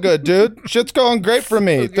 Yeah, hella good, dude. Shit's going great for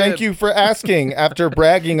me. Thank you for asking after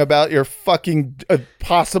bragging about your fucking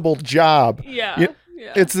possible job. Yeah.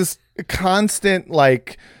 It's this constant,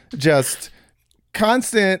 like, just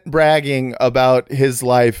constant bragging about his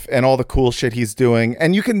life and all the cool shit he's doing.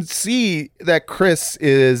 And you can see that Chris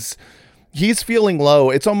he's feeling low.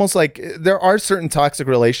 It's almost like there are certain toxic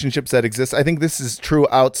relationships that exist. I think this is true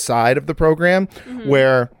outside of the program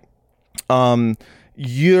where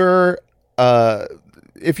you're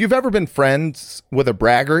if you've ever been friends with a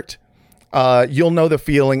braggart, you'll know the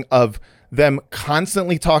feeling of them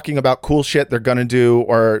constantly talking about cool shit they're gonna do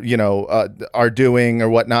or are doing or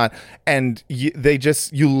whatnot, and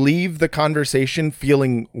you leave the conversation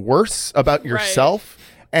feeling worse about yourself.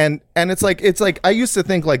 And it's like I used to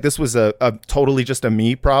think like this was a totally just a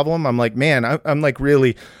me problem. I'm like, man, I'm like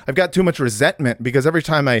really, I've got too much resentment because every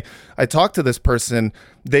time I talk to this person,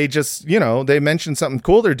 they just, they mention something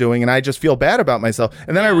cool they're doing and I just feel bad about myself.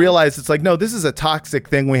 And then I realized it's like, no, this is a toxic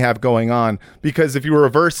thing we have going on, because if you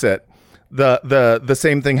reverse it, the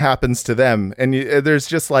same thing happens to them. And there's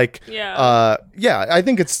just like, I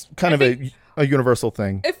think it's kind of a universal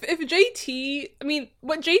thing. If JT,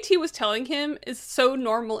 what JT was telling him is so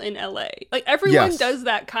normal in LA. Like everyone does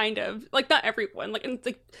that kind of, like not everyone,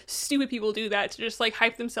 like stupid people do that to just like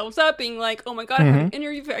hype themselves up, being like, oh my God, I have an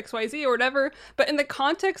interview for XYZ or whatever. But in the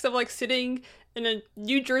context of like sitting in a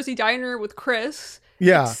New Jersey diner with Chris,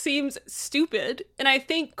 it seems stupid. And I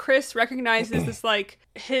think Chris recognizes this like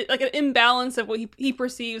an imbalance of what he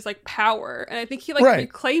perceives like power, and I think he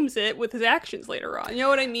reclaims it with his actions later on. You know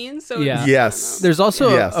what I mean? So there's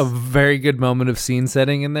also a very good moment of scene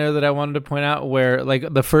setting in there that I wanted to point out, where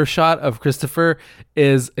like the first shot of Christopher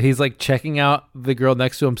is he's like checking out the girl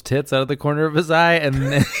next to him's tits out of the corner of his eye, and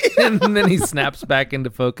then, and then he snaps back into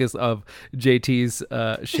focus of JT's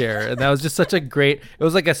share, and that was just such a great. It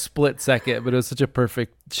was like a split second, but it was such a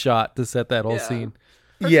perfect shot to set that whole scene.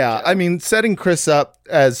 Setting Chris up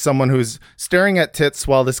as someone who's staring at tits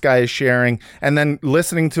while this guy is sharing, and then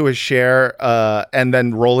listening to his share, and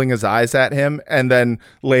then rolling his eyes at him, and then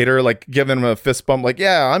later like giving him a fist bump, like,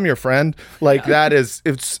 yeah, I'm your friend. Like that is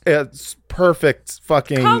it's perfect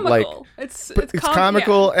fucking comical. Like it's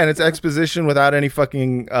comical and it's exposition without any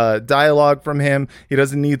fucking dialogue from him. He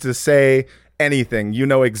doesn't need to say anything. You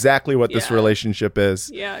know exactly what this relationship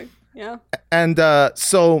is. Yeah. And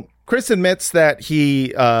so Chris admits that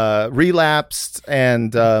he relapsed,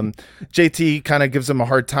 and JT kind of gives him a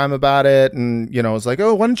hard time about it, and is like,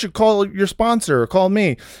 oh, why don't you call your sponsor or call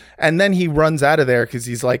me? And then he runs out of there because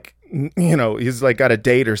he's like, he's like got a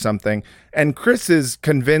date or something, and Chris is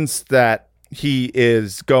convinced that he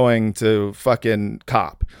is going to fucking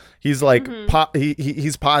cop. He's like,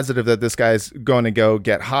 he's positive that this guy's going to go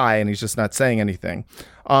get high, and he's just not saying anything.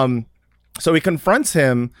 So he confronts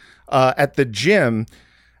him at the gym.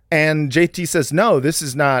 And JT says, no, this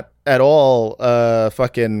is not at all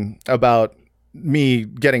fucking about me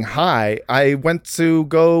getting high. I went to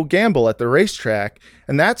go gamble at the racetrack.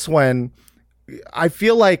 And that's when I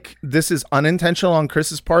feel like this is unintentional on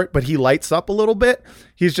Chris's part, but he lights up a little bit.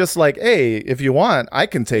 He's just like, hey, if you want, I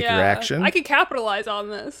can take your action. I can capitalize on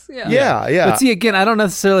this. Yeah. But see, again, I don't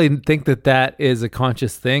necessarily think that is a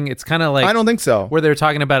conscious thing. It's kind of like, I don't think so. Where they're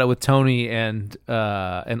talking about it with Tony and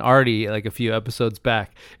Artie like a few episodes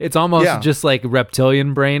back. It's almost just like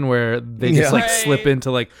reptilian brain, where they just slip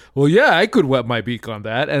into like, well, yeah, I could wet my beak on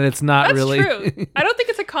that, and it's not That's really true. I don't think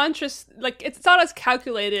it's a conscious, like it's not as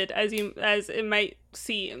calculated as it might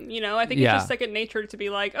seem, you know. I think it's just second nature to be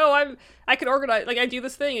like, oh, I can organize, like I do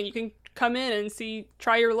this thing and you can come in and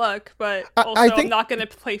try your luck, but also I'm not going to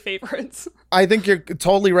play favorites. I think you're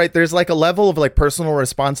totally right. There's like a level of like personal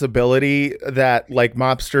responsibility that like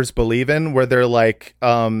mobsters believe in, where they're like,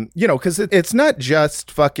 you know, because it's not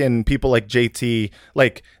just fucking people like JT,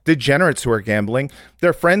 like degenerates who are gambling.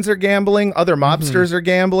 Their friends are gambling, other mobsters are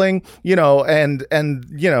gambling, you know, and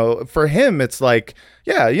you know, for him it's like,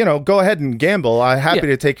 yeah, you know, go ahead and gamble. I'm happy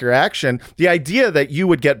to take your action. The idea that you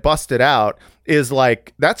would get busted out is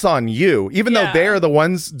like, that's on you, even though they're the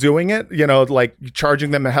ones doing it, you know, like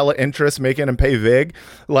charging them a hella interest, making them pay vig.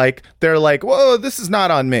 Like, they're like, whoa, this is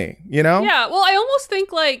not on me, you know? Yeah, well, I almost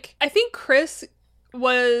think like, I think Chris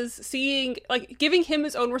was seeing, like, giving him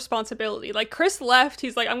his own responsibility. Like, Chris left,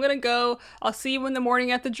 he's like, I'm gonna go, I'll see you in the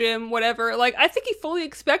morning at the gym, whatever. Like, I think he fully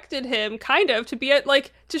expected him, kind of, to be at,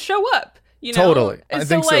 like, to show up, you know? Totally. And I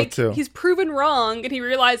think so, too. He's proven wrong, and he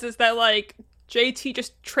realizes that, like, JT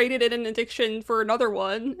just traded in an addiction for another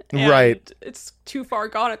one, and right. It's too far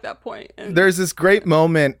gone at that point. And there's this great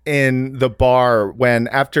moment in the bar when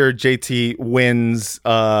after JT wins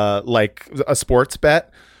like a sports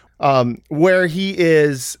bet, where he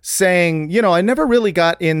is saying, you know, I never really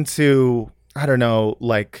got into, I don't know,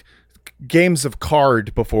 like games of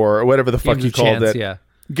card before or whatever the fuck he called it. Yeah.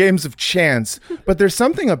 Games of chance, but there's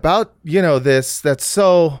something about, you know, this that's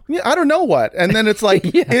so, I don't know what, and then it's like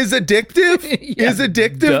is addictive is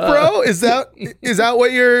addictive, bro. Is that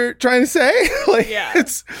what you're trying to say? Like,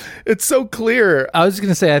 it's so clear. I was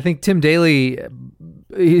gonna say, I think Tim Daly,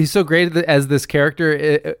 he's so great as this character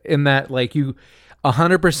in that, like, you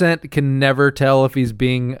 100% can never tell if he's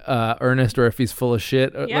being earnest or if he's full of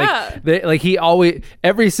shit. Like he always,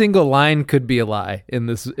 every single line could be a lie in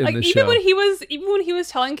this show. Even when he was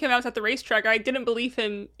telling Kim I was at the racetrack, I didn't believe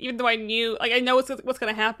him, even though I knew, like, I know what's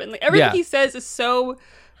going to happen. Like, everything he says is so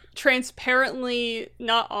transparently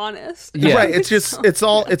not honest. Right. It's just it's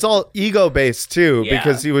all ego based too,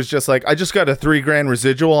 because he was just like, I just got a $3,000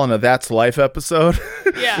 residual on a That's Life episode.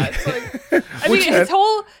 Yeah, it's like, I mean,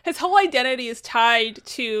 his whole identity is tied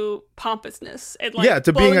to pompousness and, like,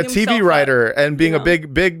 to being a TV writer and being a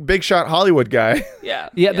big shot Hollywood guy. Yeah.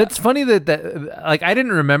 That's funny that like, I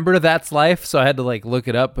didn't remember That's Life, so I had to like look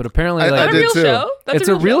it up, but apparently I did too. That's it's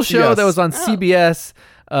a real show that was on Oh. CBS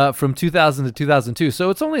from 2000 to 2002, so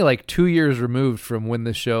it's only like 2 years removed from when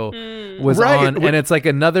the show was on, and it's like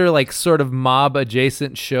another like sort of mob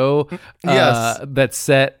adjacent show that's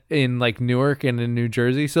set in like Newark and in New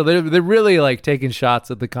Jersey, so they're really like taking shots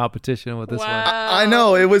at the competition with this one. I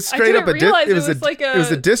know, it was straight up it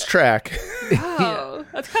was a diss track. Wow.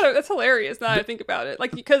 That's hilarious now that I think about it,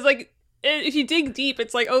 like, because like if you dig deep,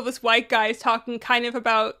 it's like, oh, this white guy is talking kind of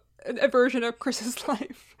about a version of Chris's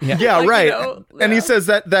life. Yeah, like, right. You know, and he says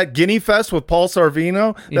that Guinea Fest with Paul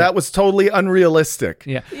Sorvino, that was totally unrealistic.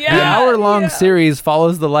 The hour-long series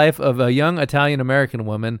follows the life of a young Italian-American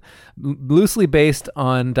woman, loosely based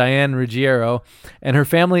on Diane Ruggiero, and her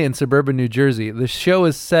family in suburban New Jersey. The show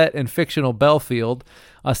is set in fictional Belfield,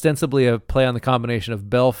 ostensibly a play on the combination of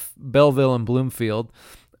Belleville and Bloomfield.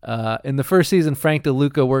 In the first season, Frank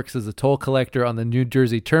DeLuca works as a toll collector on the New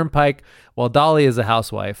Jersey Turnpike, while Dolly is a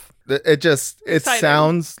housewife. It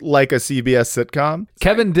sounds like a CBS sitcom.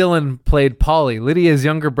 Kevin Dillon played Paulie, Lydia's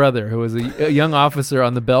younger brother, who was a young officer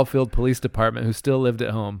on the Belfield Police Department who still lived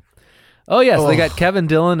at home. Oh, yes, they got Kevin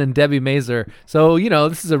Dillon and Debbie Mazur. So, you know,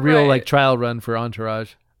 this is a real like trial run for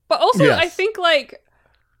Entourage. But also, I think like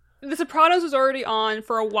The Sopranos was already on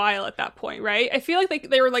for a while at that point, right? I feel like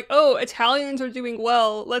they were like, oh, Italians are doing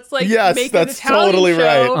well. Let's like make an Italian totally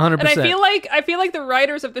show. Right. 100%. And I feel like the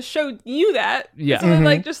writers of the show knew that. Yeah. So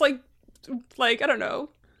like just like I don't know.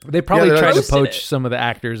 They probably tried to roasted poach some of the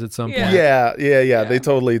actors at some point. Yeah, they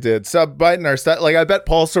totally did. So biting our stuff. Like, I bet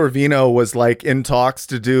Paul Sorvino was like in talks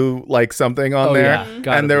to do like something on there,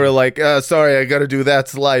 and they were like, "Sorry, I got to do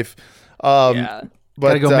That's Life." But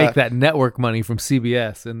gotta go make that network money from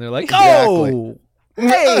CBS, and they're like, Exactly. "Oh,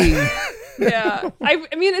 hey." Yeah, I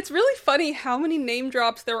mean, it's really funny how many name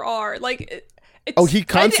drops there are. Like, he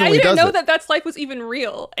constantly I didn't does know it. that That's Life was even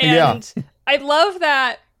real, and I love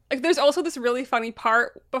that. Like, there's also this really funny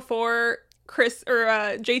part before Chris or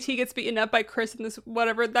JT gets beaten up by Chris and this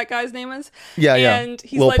whatever that guy's name is. And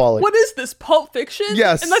he's Lil like, Pauly. "What is this, Pulp Fiction?"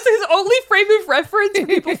 Yes. And that's his only frame of reference for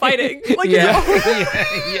people fighting. Like, That's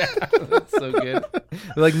so good.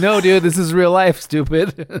 They're like, "No, dude, this is real life,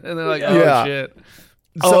 stupid." And they're like, "Oh shit."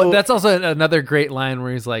 That's also another great line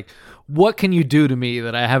where he's like, what can you do to me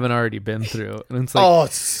that I haven't already been through? And it's like,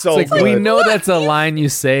 it's so it's like, good. we know that's a line you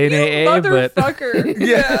say in AA, but motherfucker.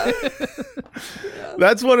 Yeah.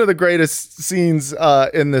 That's one of the greatest scenes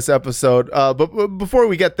in this episode. But before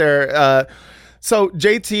we get there, so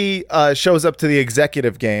JT shows up to the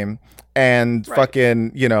executive game and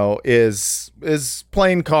fucking, is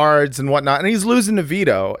playing cards and whatnot. And he's losing to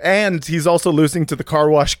Vito. And he's also losing to the Car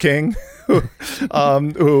Wash King,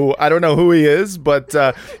 who I don't know who he is, but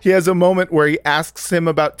he has a moment where he asks him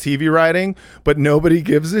about TV writing, but nobody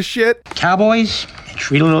gives a shit. Cowboys and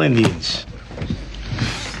Sri Little Indians.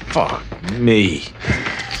 Fuck me.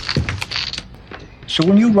 So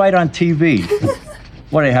when you write on TV,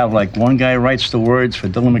 what do you have, like one guy writes the words for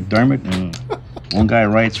Dylan McDermott and one guy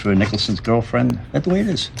writes for Nicholson's girlfriend? That's the way it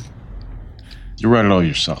is. You write it all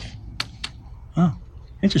yourself. Oh,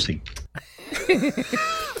 interesting.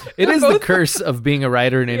 It is the curse of being a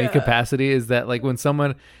writer in any capacity, is that like when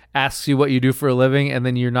someone asks you what you do for a living and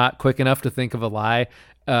then you're not quick enough to think of a lie,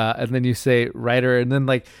 and then you say writer, and then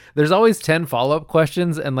like there's always 10 follow-up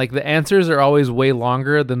questions, and like the answers are always way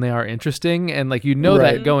longer than they are interesting, and like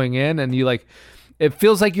that going in, and you like it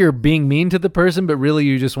feels like you're being mean to the person, but really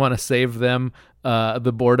you just want to save them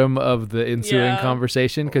the boredom of the ensuing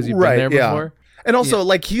conversation because you've been there before. And also,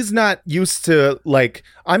 like, he's not used to, like,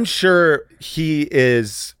 I'm sure he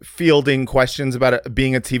is fielding questions about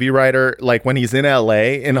being a TV writer, like, when he's in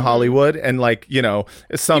LA, in Hollywood, and, like,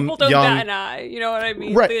 some people don't young... bat an eye, you know what I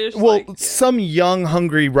mean? Right. Well, some young,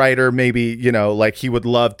 hungry writer, maybe, like, he would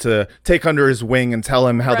love to take under his wing and tell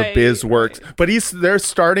him how the biz works. But they're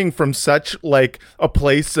starting from such, like, a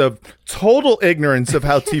place of total ignorance of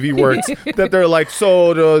how TV works that they're like,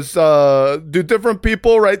 so do different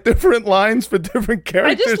people write different lines for different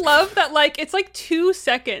characters? I just love that, like, it's like 2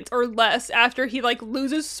 seconds or less after he like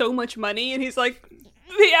loses so much money and he's like,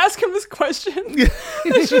 they ask him this question.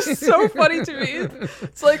 It's just so funny to me.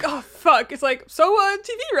 It's like, oh fuck. It's like, so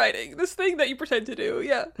TV writing, this thing that you pretend to do.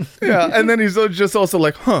 Yeah. And then he's just also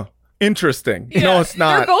like, interesting. No, it's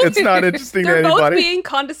not. It's not interesting to anybody. They're both being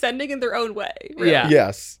condescending in their own way. Really. Yeah.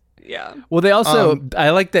 Yes. Yeah. Well, they also,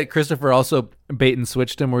 I like that Christopher also bait and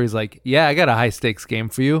switched him where he's like, yeah, I got a high stakes game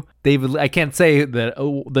for you. David, I can't say that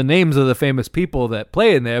the names of the famous people that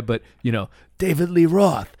play in there, but, David Lee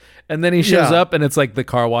Roth. And then he shows up and it's like the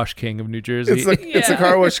Car Wash King of New Jersey. It's the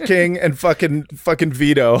Car Wash King and fucking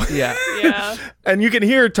Vito. Yeah. Yeah. And you can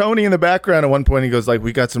hear Tony in the background at one point. He goes like,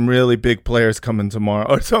 we got some really big players coming tomorrow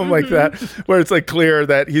or something like that, where it's like clear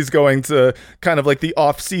that he's going to kind of like the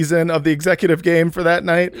off season of the executive game for that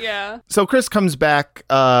night. Yeah. So Chris comes back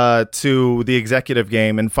to the executive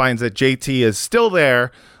game and finds that JT is still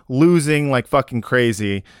there, losing like fucking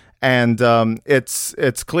crazy. And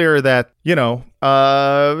it's clear that,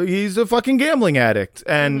 he's a fucking gambling addict.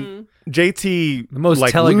 And JT... The most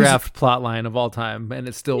telegraphed plot line of all time, and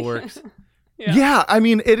it still works. Yeah, I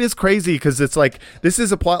mean, it is crazy because it's like, this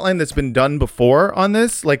is a plot line that's been done before on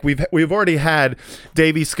this. Like, we've already had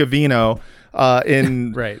Davey Scavino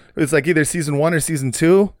in... Right. It's like either season 1 or season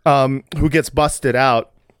 2, who gets busted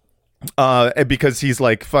out. Because he's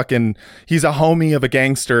like fucking, he's a homie of a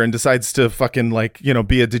gangster and decides to fucking like,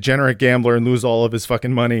 be a degenerate gambler and lose all of his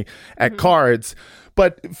fucking money at cards.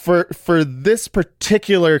 But for this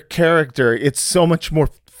particular character, it's so much more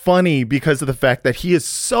funny because of the fact that he is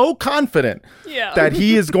so confident that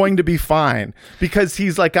he is going to be fine, because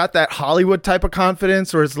he's like got that Hollywood type of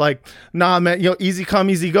confidence where it's like, nah, man, easy come,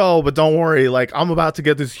 easy go, but don't worry, like I'm about to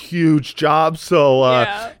get this huge job, so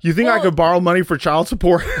you think I could borrow money for child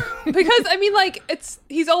support? Because I mean, like,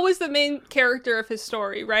 he's always the main character of his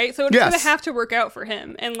story, right? So it's gonna have to work out for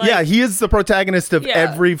him, and like, he is the protagonist of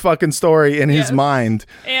every fucking story in his mind,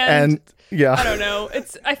 and yeah, I don't know.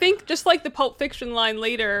 I think just like the Pulp Fiction line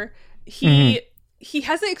later, he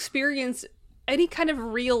hasn't experienced any kind of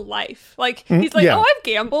real life. Like he's like, oh, I've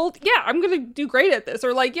gambled. Yeah, I'm gonna do great at this.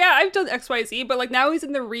 Or like, yeah, I've done XYZ. But like now he's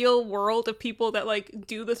in the real world of people that like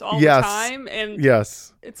do this all the time, and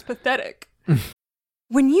it's pathetic.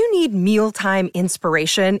 When you need mealtime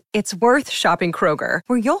inspiration, it's worth shopping Kroger,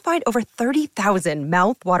 where you'll find over 30,000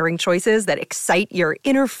 mouth-watering choices that excite your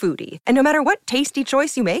inner foodie. And no matter what tasty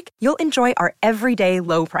choice you make, you'll enjoy our everyday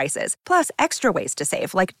low prices, plus extra ways to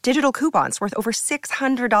save, like digital coupons worth over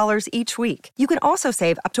 $600 each week. You can also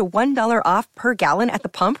save up to $1 off per gallon at the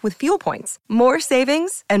pump with fuel points. More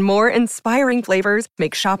savings and more inspiring flavors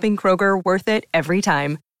make shopping Kroger worth it every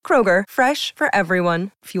time. Kroger, fresh for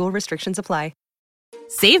everyone. Fuel restrictions apply.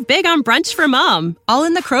 Save big on brunch for mom, all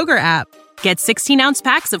in the Kroger app. Get 16-ounce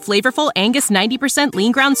packs of flavorful Angus 90%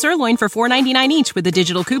 lean ground sirloin for $4.99 each with a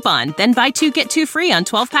digital coupon. Then buy 2, get 2 free on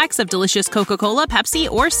 12 packs of delicious Coca-Cola, Pepsi,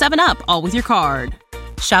 or 7-Up, all with your card.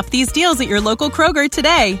 Shop these deals at your local Kroger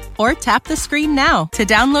today, or tap the screen now to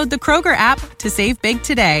download the Kroger app to save big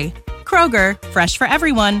today. Kroger, fresh for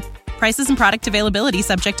everyone. Prices and product availability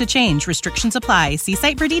subject to change. Restrictions apply. See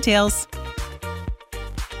site for details.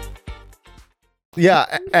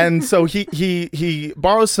 Yeah, and so he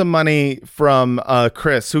borrows some money from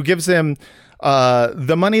Chris, who gives him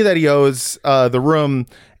the money that he owes the room,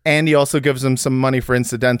 and he also gives him some money for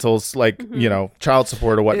incidentals, like child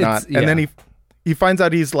support or whatnot. And then he finds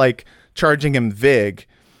out he's like charging him vig,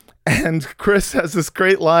 and Chris has this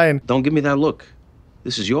great line: "Don't give me that look.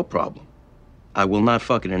 This is your problem. I will not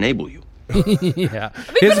fucking enable you." Yeah,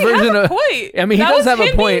 his version of point. I mean, he does have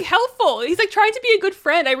a point. Being helpful. He's like trying to be a good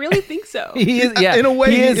friend. I really think so. He is. Yeah, in a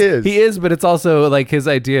way, he is. But it's also like his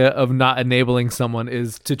idea of not enabling someone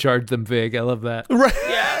is to charge them vig. I love that. Right.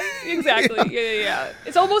 Yeah. Exactly. Yeah.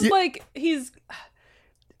 It's almost like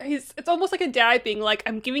it's almost like a dad being like,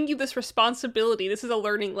 I'm giving you this responsibility. This is a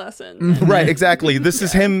learning lesson. Right, exactly. This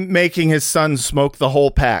is him making his son smoke the whole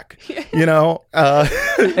pack,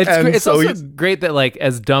 It's also great that, like,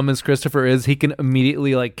 as dumb as Christopher is, he can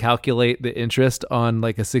immediately, like, calculate the interest on,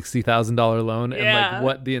 like, a $60,000 loan and, like,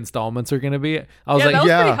 what the installments are going to be. I was that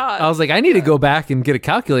was pretty hot. I was like, I need to go back and get a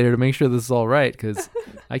calculator to make sure this is all right, because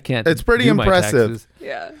I can't It's pretty do my impressive. taxes.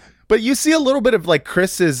 Yeah. But you see a little bit of like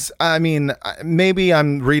Chris's, I mean, maybe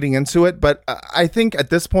I'm reading into it, but I think at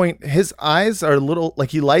this point, his eyes are a little,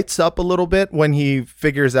 like he lights up a little bit when he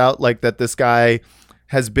figures out like that this guy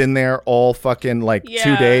has been there all fucking like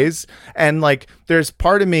 2 days. And like, there's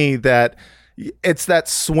part of me that it's that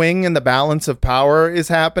swing in the balance of power is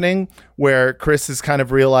happening where Chris is kind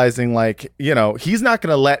of realizing like, he's not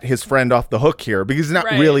going to let his friend off the hook here because he's not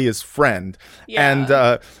really his friend. Yeah. And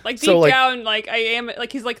like deep down, like I am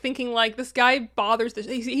like, he's like thinking like this guy bothers this.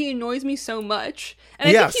 He annoys me so much.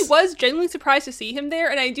 And I think he was genuinely surprised to see him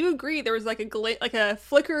there. And I do agree. There was like a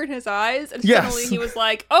flicker in his eyes. And suddenly he was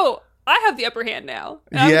like, oh, I have the upper hand now.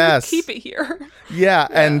 And I'm gonna keep it here. Yeah,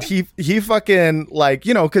 and he fucking like,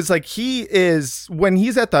 because like he is when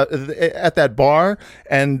he's at that bar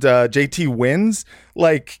and JT wins,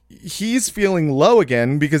 like he's feeling low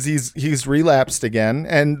again because he's relapsed again,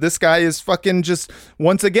 and this guy is fucking just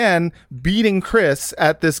once again beating Chris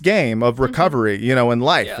at this game of recovery, in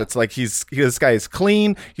life. Yeah. It's like this guy is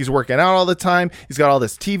clean, he's working out all the time, he's got all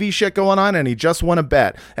this TV shit going on, and he just won a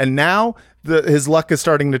bet, and now his luck is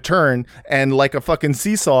starting to turn, and like a fucking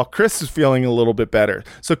seesaw, Chris is feeling a little bit better.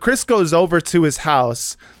 So Chris goes over to his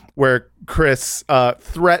house where Chris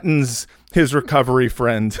threatens his recovery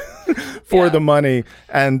friend for the money.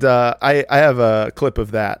 And I have a clip of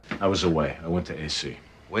that. I was away. I went to AC.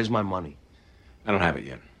 Where's my money? I don't have it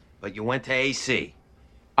yet. But you went to AC.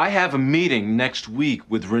 I have a meeting next week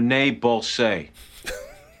with Rene Bolsay.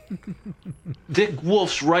 Dick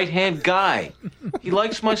Wolf's right-hand guy. He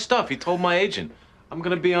likes my stuff. He told my agent. I'm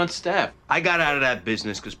going to be on staff. I got out of that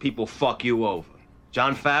business because people fuck you over.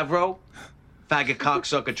 John Favreau, faggot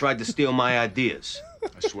cocksucker, tried to steal my ideas.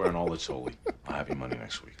 I swear on all that's holy, I'll have your money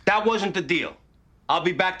next week. That wasn't the deal. I'll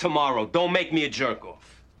be back tomorrow. Don't make me a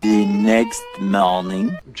jerk-off. The next morning.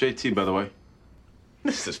 I'm JT, by the way.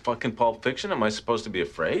 This is fucking Pulp Fiction. Am I supposed to be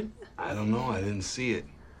afraid? I don't know. I didn't see it.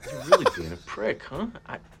 You're really being a prick, huh?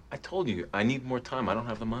 I told you, I need more time. I don't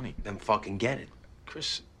have the money. Then fucking get it.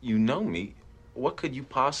 Chris, you know me. What could you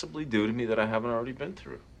possibly do to me that I haven't already been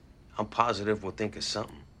through? I'm positive we'll think of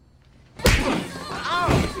something.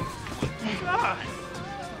 Ow! God!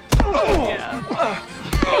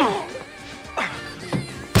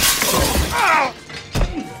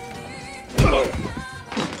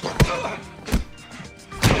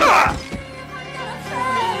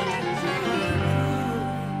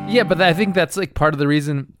 Yeah, but I think that's like part of the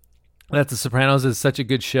reason that The Sopranos is such a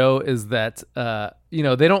good show is that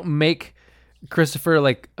they don't make Christopher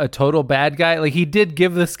like a total bad guy. Like he did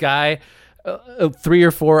give this guy 3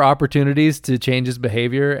 or 4 opportunities to change his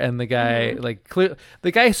behavior, and the guy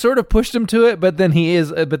the guy sort of pushed him to it, but then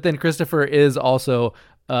Christopher is also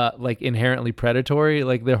like inherently predatory.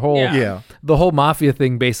 Like the whole mafia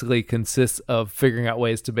thing basically consists of figuring out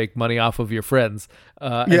ways to make money off of your friends.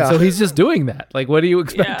 And so he's just doing that. Like, what do you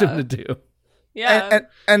expect him to do? Yeah.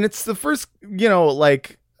 And it's the first,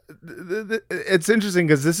 like it's interesting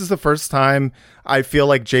because this is the first time I feel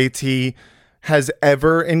like JT has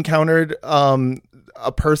ever encountered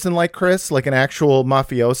a person like Chris, like an actual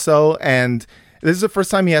mafioso, and this is the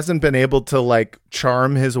first time he hasn't been able to like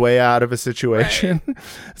charm his way out of a situation. Right.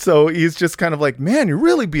 So he's just kind of like, man, you're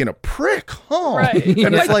really being a prick, huh? Right.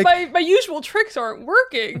 And it's like my usual tricks aren't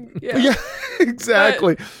working. Yeah,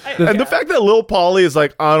 exactly. And the fact that Lil Polly is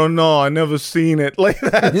like, I don't know, I never seen it like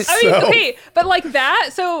that. I mean, okay, but like that,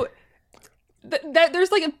 so that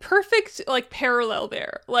there's like a perfect like parallel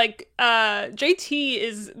there. Like JT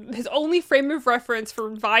is his only frame of reference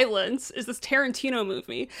for violence is this Tarantino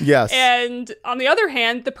movie. Yes. And on the other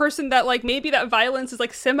hand, the person that like maybe that violence is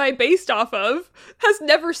like semi based off of has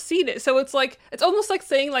never seen it. So it's like it's almost like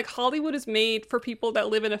saying like Hollywood is made for people that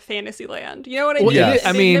live in a fantasy land. You know what I mean? Yes.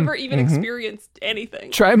 I mean, never even experienced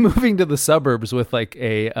anything. Try moving to the suburbs with like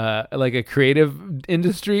a creative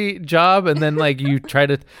industry job, and then like you try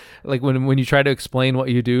to like when you try to explain what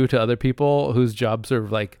you do to other people whose jobs are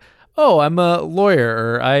like, oh, I'm a lawyer,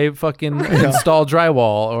 or I fucking install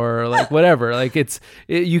drywall, or like whatever. Like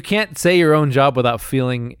you can't say your own job without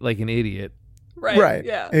feeling like an idiot. Right.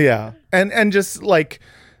 Yeah. And just like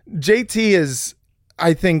JT is,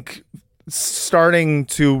 I think, starting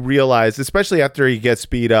to realize, especially after he gets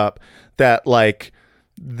beat up, that like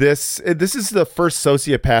this is the first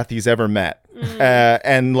sociopath he's ever met.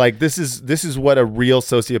 And like this is what a real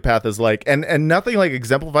sociopath is like, and nothing like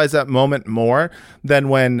exemplifies that moment more than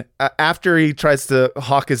when after he tries to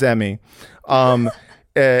hawk his Emmy,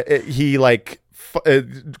 he like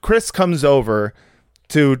Chris comes over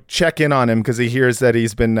to check in on him because he hears that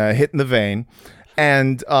he's been hit in the vein,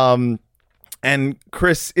 and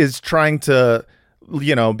Chris is trying to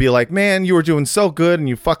be like, man, you were doing so good and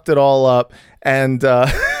you fucked it all up, and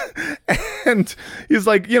and he's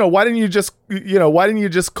like, why didn't you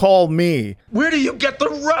just call me? Where do you get the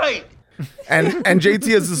right? And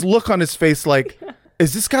JT has this look on his face like,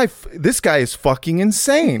 is this guy is fucking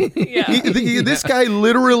insane. Yeah. This guy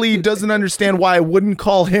literally doesn't understand why I wouldn't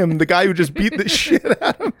call him the guy who just beat the shit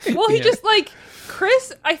out of me. Well, he just like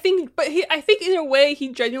Chris, I think in a way he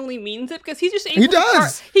genuinely means it, because he's just able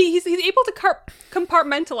he's able to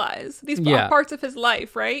compartmentalize these parts of his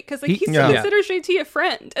life, right? Because like he still considers JT a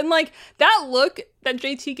friend, and like that look that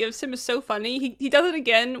JT gives him is so funny. He does it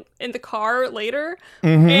again in the car later,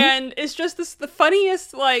 and it's just the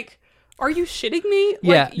funniest like, are you shitting me?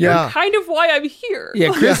 Like, you're kind of why I'm here.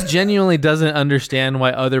 Yeah, Chris genuinely doesn't understand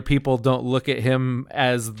why other people don't look at him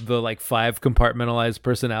as the like 5 compartmentalized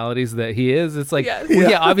personalities that he is. It's like,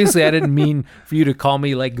 obviously I didn't mean for you to call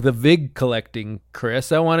me like the Vig collecting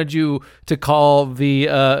Chris. I wanted you to call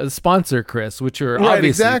the sponsor Chris, which are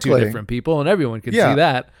obviously two different people, and everyone can see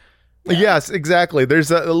that. Yes, exactly.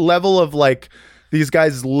 There's a level of like these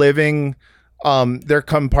guys living their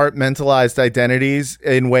compartmentalized identities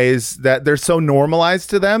in ways that they're so normalized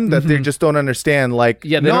to them that they just don't understand. Like,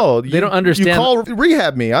 they don't understand. You call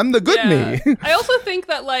rehab me. I'm the good me. I also think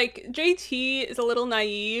that like JT is a little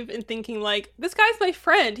naive in thinking like, this guy's my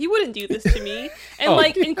friend. He wouldn't do this to me. And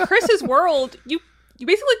like in Chris's world, you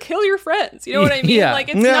basically kill your friends. You know what I mean? Like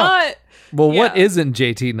it's not. Well, what isn't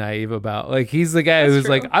JT naive about? Like, he's the guy who's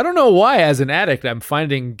like, I don't know why, as an addict, I'm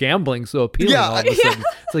finding gambling so appealing all of a sudden.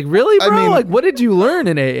 It's like, really, bro? I mean, like, what did you learn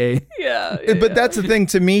in AA? But that's the thing.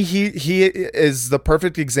 To me, he is the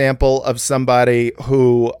perfect example of somebody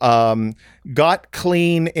who got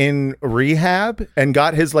clean in rehab and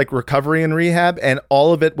got his like recovery in rehab, and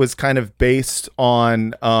all of it was kind of based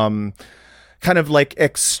on kind of like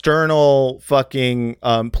external fucking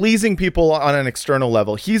pleasing people on an external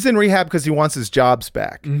level. He's in rehab because he wants his jobs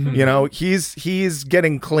back. He's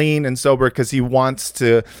getting clean and sober because he wants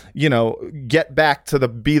to, get back to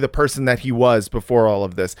be the person that he was before all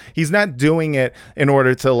of this. He's not doing it in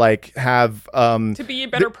order to like have to be a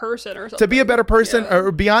better person or something. To be a better person,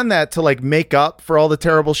 or beyond that, to like make up for all the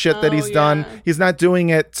terrible shit that he's done. He's not doing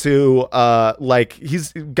it to like,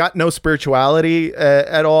 he's got no spirituality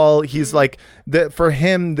at all. He's like, for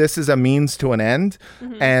him, this is a means to an end.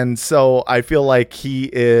 And so I feel like he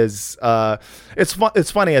is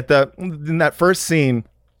it's funny in that first scene,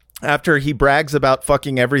 after he brags about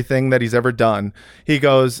fucking everything that he's ever done, he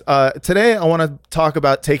goes, today I want to talk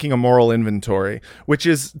about taking a moral inventory, which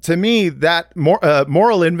is, to me, that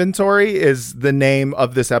moral inventory is the name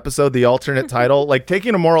of this episode, the alternate title. Like,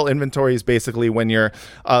 taking a moral inventory is basically when you're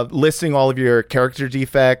listing all of your character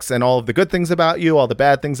defects and all of the good things about you, all the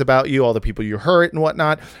bad things about you, all the people you hurt and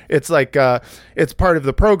whatnot. It's like, it's part of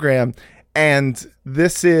the program. And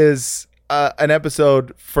this is an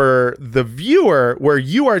episode for the viewer where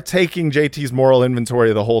you are taking JT's moral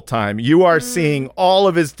inventory the whole time. You are seeing all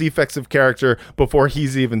of his defects of character before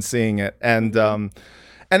he's even seeing it. And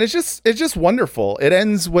it's just wonderful. It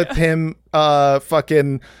ends with him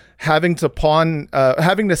fucking having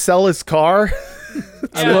to sell his car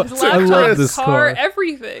Yeah, his I love laptop, this car, car.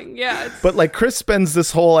 everything. Yeah. But like Chris spends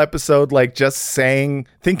this whole episode like just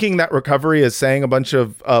thinking that recovery is saying a bunch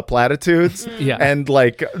of platitudes. Yeah. And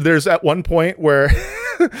like there's at one point where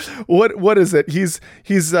what is it? He's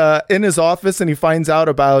in his office and he finds out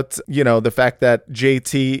about, the fact that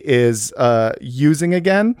JT is using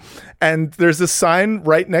again. And there's a sign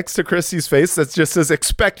right next to Chrissy's face that just says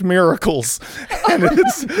 "Expect miracles," and I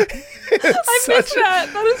missed that.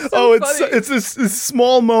 That is so funny. It's this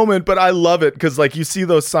small moment, but I love it because like you see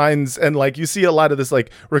those signs and like you see a lot of this like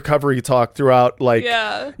recovery talk throughout, like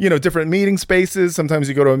different meeting spaces. Sometimes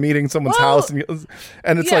you go to a meeting, someone's house,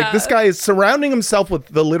 and it's like this guy is surrounding himself with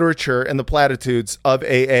the literature and the platitudes of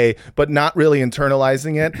AA, but not really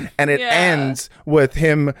internalizing it, and it ends with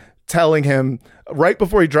him telling him right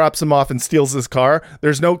before he drops him off and steals his car,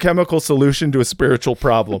 there's no chemical solution to a spiritual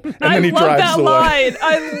problem. And then he drives away. Line.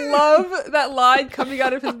 I love that line coming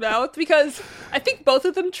out of his mouth because I think both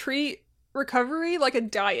of them treat recovery like a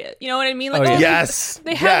diet. You know what I mean? Like, yes.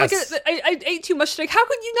 They have I ate too much. Like, how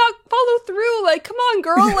could you not follow through? Like, come on,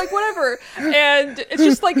 girl. Like, whatever. And it's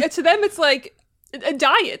just like, to them, it's like a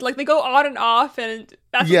diet. Like, they go on and off, and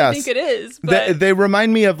that's what I think it is. But they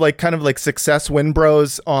remind me of like kind of like success win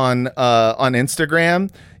bros on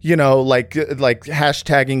Instagram, like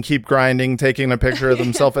hashtagging keep grinding, taking a picture of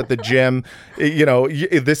themselves at the gym.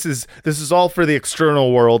 This is all for the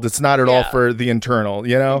external world. It's not at all for the internal,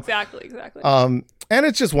 Exactly. And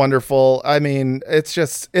it's just wonderful. I mean, it's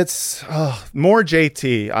more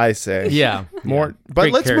JT, I say. Yeah. More, but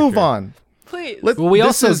Great let's character. move on. Please. Well, we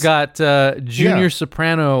also got Junior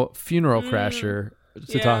Soprano funeral crasher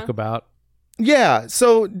to talk about. Yeah,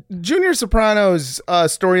 so Junior Soprano's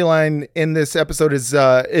storyline in this episode is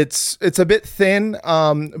it's a bit thin,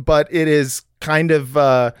 but it is kind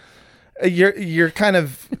of you're kind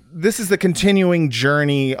of this is the continuing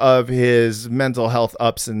journey of his mental health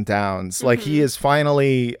ups and downs. Mm-hmm. Like he is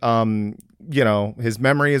finally, his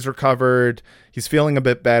memory is recovered. He's feeling a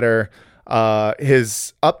bit better.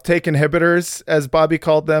 His uptake inhibitors, as Bobby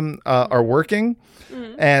called them, are working.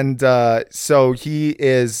 Mm-hmm. And so he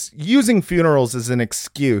is using funerals as an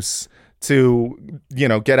excuse to,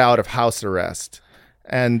 get out of house arrest.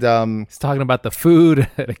 And he's talking about the food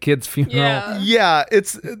at a kid's funeral. Yeah,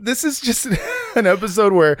 this is just an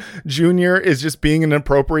episode where Junior is just being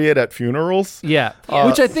inappropriate at funerals. Yeah,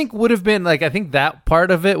 which I think would have been like, I think that part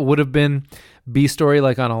of it would have been B story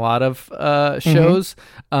like on a lot of shows.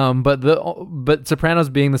 But Sopranos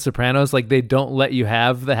being the Sopranos, like they don't let you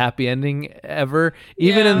have the happy ending ever.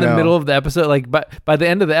 Even in the middle of the episode, like by the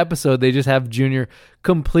end of the episode, they just have Junior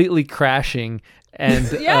completely crashing. And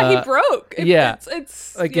he broke.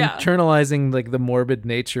 It's like internalizing like the morbid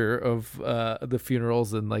nature of the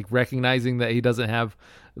funerals and like recognizing that he doesn't have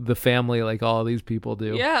the family like all of these people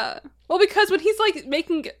do. Yeah. Well, because when he's like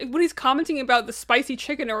when he's commenting about the spicy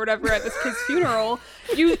chicken or whatever at this kid's funeral,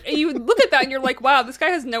 you look at that and you're like, wow, this guy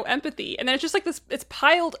has no empathy. And then it's just like this, it's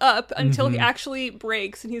piled up until he actually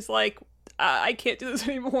breaks and he's like, I can't do this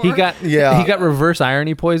anymore. He got reverse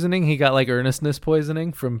irony poisoning. He got like earnestness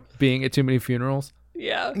poisoning from being at too many funerals.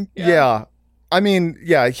 Yeah. I mean,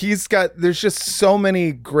 there's just so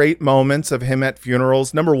many great moments of him at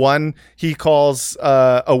funerals. Number one, he calls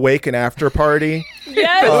Awake an after party.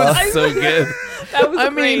 Yes. That was so good. That was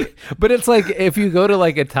great. But it's like if you go to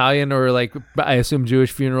like Italian or like I assume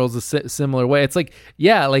Jewish funerals a similar way. It's like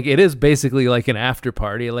like it is basically like an after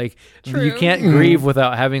party. Like you can't grieve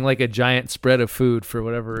without having like a giant spread of food for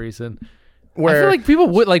whatever reason. I feel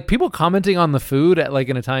like people commenting on the food at like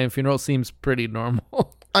an Italian funeral seems pretty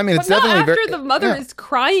normal. I mean, it's but definitely not after the mother is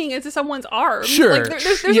crying into someone's arms. Sure. Like,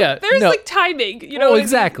 there's like timing, you know. Oh,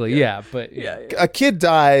 exactly. But a kid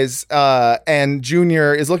dies, and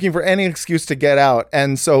Junior is looking for any excuse to get out,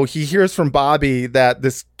 and so he hears from Bobby that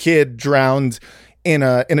this kid drowned in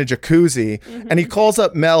a jacuzzi, and he calls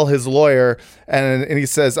up Mel, his lawyer, and he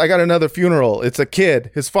says, "I got another funeral. It's a kid.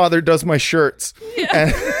 His father does my shirts."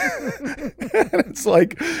 And it's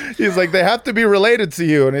like he's like, they have to be related to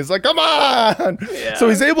you, and he's like, come on. So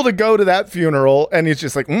he's able to go to that funeral, and he's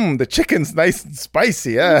just like, the chicken's nice and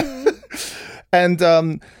spicy.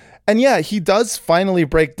 And he does finally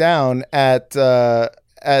break down at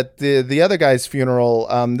the other guy's funeral.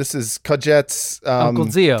 This is Cogette's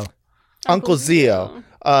Uncle Zio. Uncle Zio.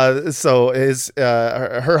 So his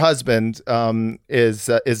her husband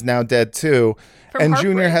is now dead too, and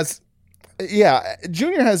Junior has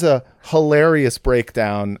a hilarious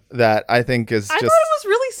breakdown that I think is I thought it was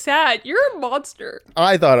really sad. You're a monster.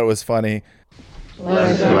 I thought it was funny.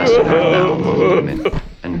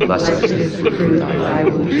 And and bless us.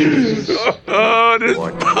 Oh, this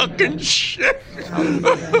fucking shit.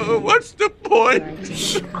 What's the point?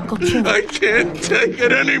 Shh, Uncle Jim. I can't take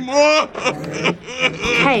it anymore.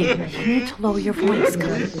 Hey, you need to lower your voice.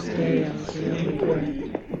 Come on.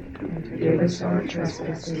 Forgive us our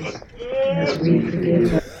trespasses, as we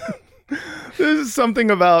forgive. There's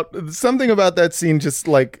something about that scene just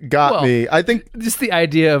like got me. I think just the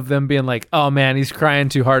idea of them being like, "Oh man, he's crying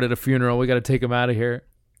too hard at a funeral. We got to take him out of here."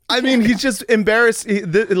 I mean, he's just embarrassed. His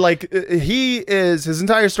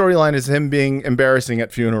entire storyline is him being embarrassing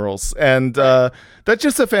at funerals, and that's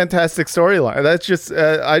just a fantastic storyline. That's just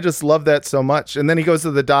I just love that so much. And then he goes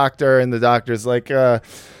to the doctor, and the doctor's like,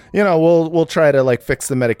 we'll try to like fix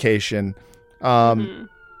the medication.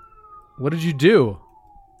 What did you do?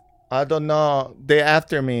 I don't know. They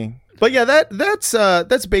after me. But yeah,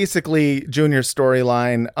 that's basically Junior's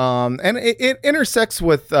storyline, and it intersects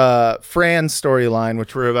with Fran's storyline,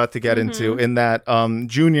 which we're about to get into. In that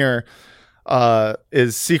Junior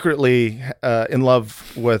is secretly in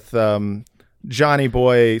love with Johnny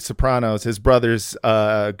Boy Sopranos, his brother's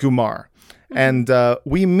Gumar, and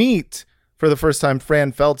we meet for the first time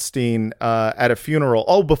Fran Feldstein at a funeral.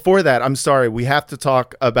 Oh, before that, I'm sorry, we have to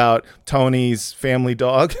talk about Tony's family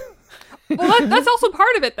dog. Well, that's also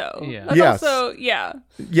part of it, though. Yeah. That's also, yeah.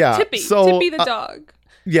 Tippy the dog.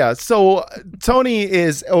 Yeah. So Tony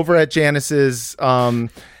is over at Janice's and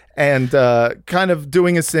kind of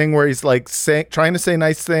doing his thing where he's like trying to say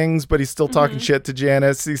nice things, but he's still talking shit to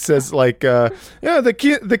Janice. He says like,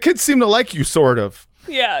 the kids seem to like you, sort of.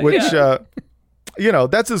 Yeah. Which,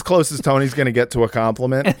 that's as close as Tony's going to get to a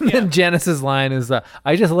compliment. And then Janice's line is,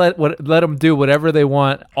 "I just let them do whatever they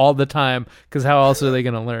want all the time, because how else are they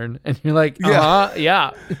going to learn?" And you're like,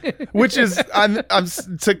 yeah. Which is, I'm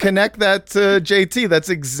to connect that to JT. That's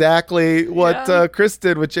exactly what Chris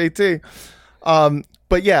did with JT.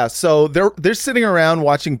 But yeah, so they're sitting around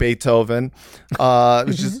watching Beethoven,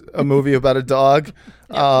 which is a movie about a dog,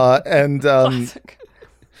 and. Classic.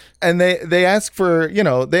 And they ask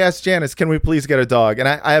they ask Janice, "Can we please get a dog?" And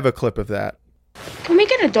I have a clip of that. Can we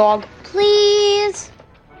get a dog, please?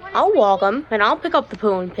 I'll walk him, and I'll pick up the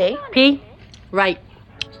poo and pee. Pee? Right.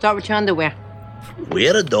 Start with your underwear. We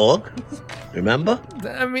had a dog. Remember?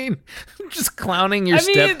 I mean, just clowning your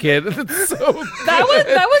stepkid. So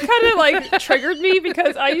that one kind of like triggered me,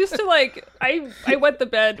 because I used to like I went to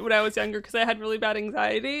bed when I was younger because I had really bad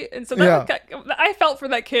anxiety, and so I felt for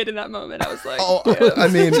that kid in that moment. I was like, I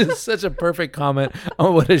mean, just such a perfect comment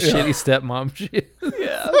on what a shitty stepmom she is.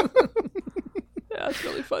 Yeah, it's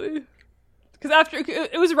really funny. Because after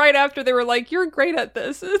it was right after they were like, "You're great at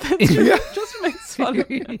this." Just makes fun of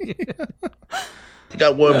me. He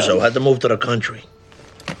got worms, though. Had to move to the country.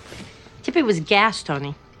 Tippy was gassed,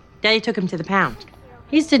 Tony. Daddy took him to the pound.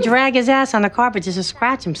 He used to drag his ass on the carpet just to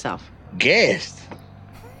scratch himself. Gassed?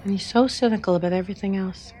 And he's so cynical about everything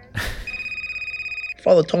else.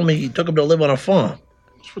 Father told me he took him to live on a farm.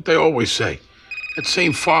 That's what they always say. That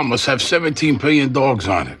same farm must have 17 billion dogs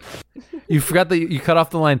on it. You forgot that you cut off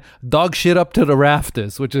the line, "Dog shit up to the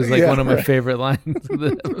rafters," which is like one of my favorite lines.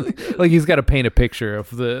 Like he's got to paint a picture of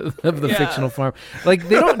the fictional farm. Like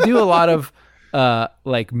they don't do a lot of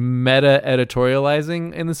like meta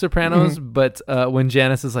editorializing in The Sopranos, but when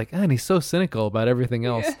Janice is like, and he's so cynical about everything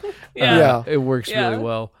else, it works really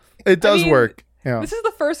well. It does work. Yeah. This is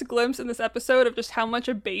the first glimpse in this episode of just how much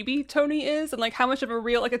a baby Tony is, and like how much of a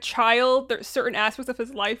real, like a child, there's certain aspects of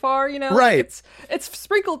his life are, right. Like it's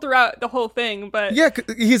sprinkled throughout the whole thing, but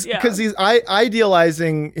he's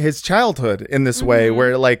idealizing his childhood in this way,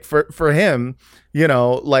 where like for him,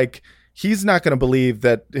 like he's not going to believe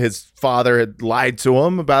that his father had lied to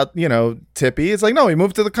him about, Tippy. It's like, no, he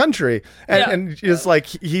moved to the country, and just like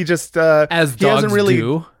he just as he dogs hasn't really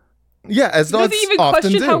do. Yeah, as dogs doesn't even often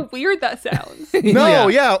question do. how weird that sounds.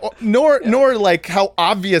 Nor like how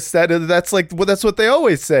obvious that is. That's like that's what they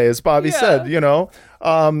always say, as Bobby said.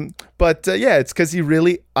 But it's because he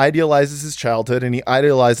really idealizes his childhood, and he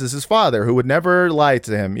idealizes his father, who would never lie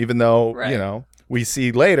to him, even though we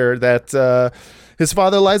see later that his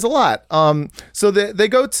father lies a lot. So they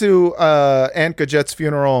go to Aunt Gadget's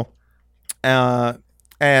funeral,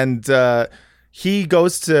 and Tony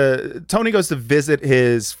goes to visit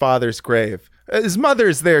his father's grave. His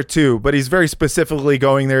mother's there too, but he's very specifically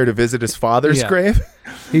going there to visit his father's grave.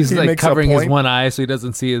 He's like covering his one eye so he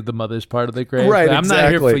doesn't see the mother's part of the grave. Right, I'm not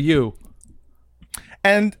here for you.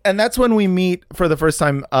 And that's when we meet for the first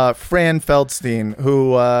time Fran Feldstein,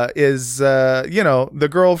 who is the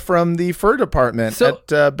girl from the fur department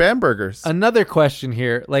at Bamberger's. Another question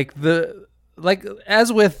here,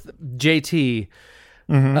 as with JT.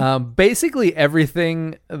 Basically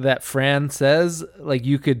everything that Fran says, like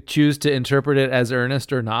you could choose to interpret it as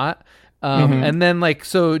earnest or not. And then like,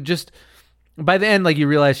 so just by the end, like you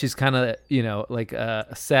realize she's kind of, you know, like a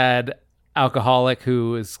sad alcoholic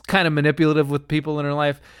who is kind of manipulative with people in her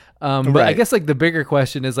life. But I guess like the bigger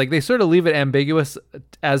question is like, they sort of leave it ambiguous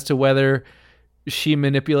as to whether she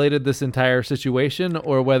manipulated this entire situation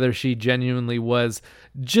or whether she genuinely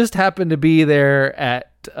just happened to be there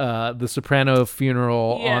at the Soprano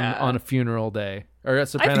funeral on a funeral day, or at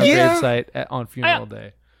Soprano gravesite on funeral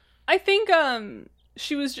day. I think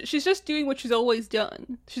she's just doing what she's always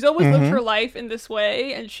done. She's always lived her life in this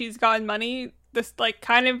way, and she's gotten money this like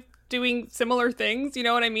kind of doing similar things, you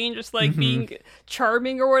know what I mean? Just like being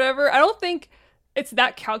charming or whatever. I don't think it's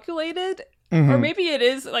that calculated, or maybe it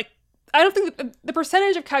is. Like, I don't think the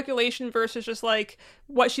percentage of calculation versus just like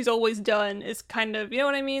what she's always done is kind of, you know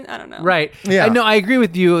what I mean? I don't know. Right. Yeah. I know. I agree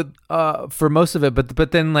with you for most of it,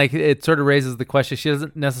 but then like it sort of raises the question. She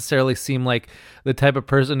doesn't necessarily seem like the type of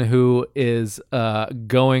person who is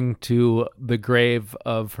going to the grave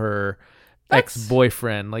of her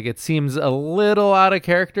ex-boyfriend. Like, it seems a little out of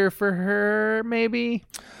character for her, maybe.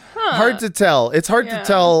 Hard to tell. It's hard to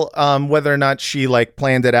tell whether or not she like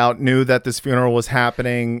planned it out, knew that this funeral was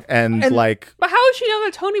happening, and like. But how would she know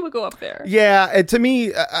that Tony would go up there? Yeah, to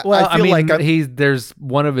me, well, I feel like there's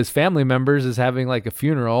one of his family members is having like a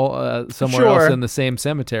funeral somewhere else in the same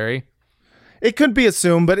cemetery. It could be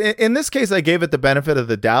assumed, but in this case, I gave it the benefit of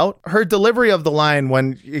the doubt. Her delivery of the line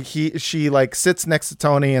when she like sits next to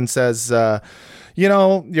Tony and says, you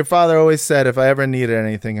know, your father always said if I ever needed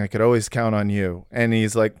anything, I could always count on you. And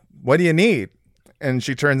he's like, what do you need? And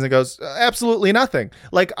she turns and goes, absolutely nothing.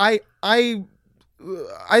 Like, I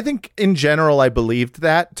think in general, I believed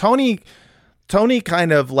that. Tony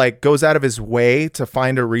kind of like goes out of his way to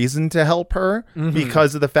find a reason to help her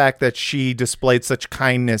because of the fact that she displayed such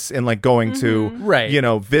kindness in like going to, you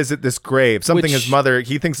know, visit this grave, something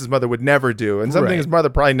he thinks his mother would never do, and something his mother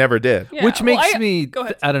probably never did. Yeah, which makes me,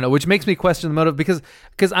 I don't know, which makes me question the motive because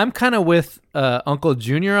I'm kind of with Uncle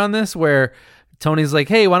Junior on this, where Tony's like,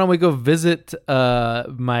 hey, why don't we go visit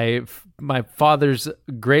my father's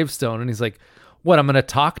gravestone? And he's like, what, I'm going to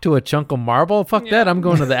talk to a chunk of marble? Fuck that. I'm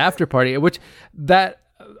going to the after party, which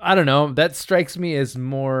I don't know, that strikes me as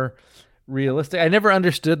more realistic. I never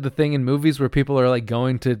understood the thing in movies where people are like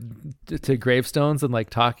going to gravestones and like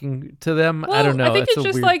talking to them. Well, I don't know. I think it's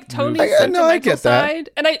just like Tony's sentimental side.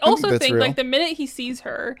 And I also think like the minute he sees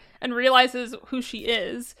her and realizes who she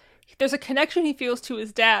is, there's a connection he feels to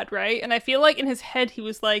his dad, right? And I feel like in his head he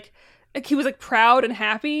was like proud and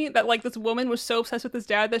happy that like this woman was so obsessed with his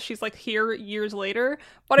dad that she's like here years later.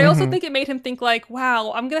 But I also think it made him think like,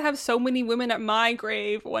 wow, I'm gonna have so many women at my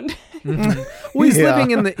grave one day. Well, he's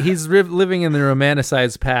living in the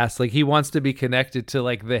romanticized past. Like, he wants to be connected to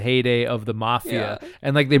like the heyday of the mafia,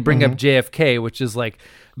 and like they bring up JFK, which is like,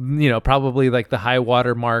 you know, probably like the high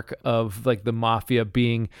water mark of like the mafia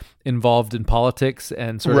being involved in politics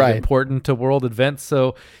and sort of important to world events.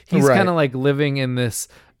 So he's kind of like living in this.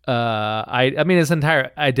 I mean, his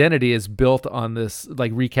entire identity is built on this,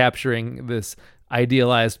 like recapturing this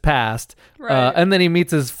idealized past. And then he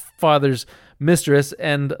meets his father's mistress,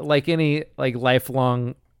 and like any like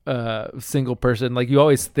lifelong single person, like you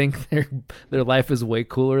always think their life is way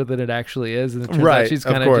cooler than it actually is, and it turns out she's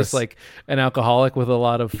kind of just like an alcoholic with a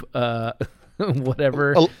lot of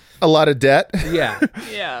whatever, a lot of debt. Yeah.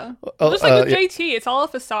 Just like with JT, it's all a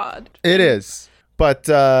facade. It is. But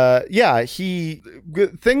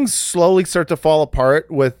things slowly start to fall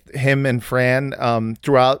apart with him and Fran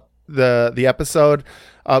throughout the episode.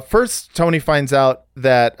 First, Tony finds out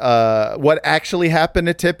that what actually happened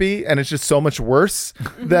to Tippy, and it's just so much worse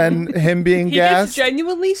than him being gassed. He's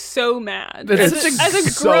genuinely so mad. As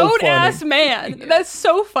a grown-ass man. That's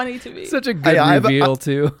so funny to me. Such a good reveal,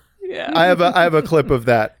 too. Yeah. I have a clip of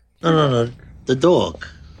that. No. The dog.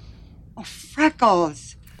 Oh, Freckles.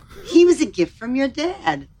 He was a gift from your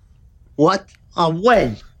dad. What?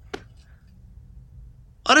 When?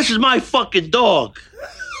 Oh, this is my fucking dog.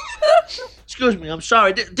 Excuse me, I'm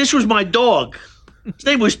sorry. This was my dog. His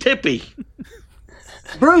name was Tippy.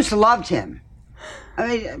 Bruce loved him. I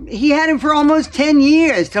mean, he had him for almost 10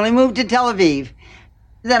 years till he moved to Tel Aviv.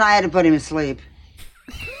 Then I had to put him to sleep.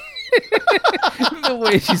 The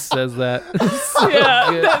way she says that.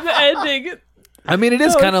 The ending. I mean, it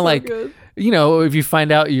is kind of like... Good. You know, if you find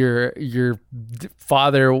out your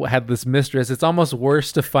father had this mistress, it's almost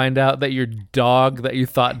worse to find out that your dog that you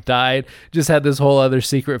thought died just had this whole other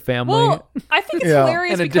secret family. Well, I think it's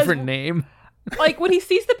hilarious and a different name. Like, when he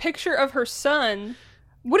sees the picture of her son,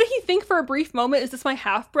 what did he think for a brief moment? Is this my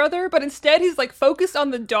half brother? But instead, he's like focused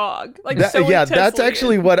on the dog. Like That's intensely.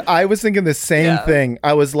 actually what I was thinking. The same thing.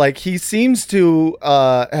 I was like, he seems to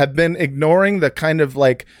have been ignoring the kind of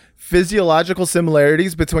like physiological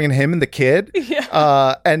similarities between him and the kid,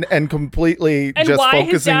 and completely and just why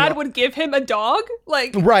focusing his dad on, would give him a dog,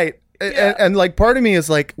 like right. And like part of me is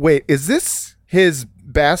like, wait, is this his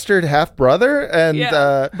bastard half brother? And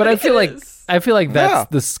but I feel like that's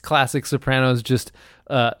this classic Sopranos, just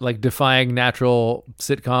like defying natural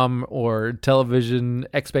sitcom or television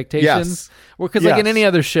expectations. Because like in any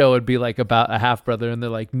other show, it'd be like about a half brother, and they're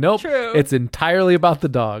like, nope, it's entirely about the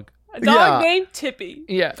dog. A dog named Tippy.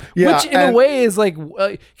 Yeah. Which in a way is like,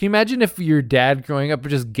 can you imagine if your dad growing up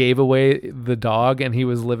just gave away the dog and he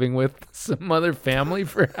was living with some other family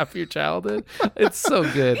for half your childhood? It's so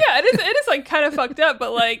good. Yeah, it is like kind of fucked up,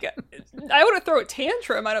 but like I wouldn't throw a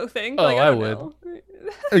tantrum, I don't think. Oh, like, I would.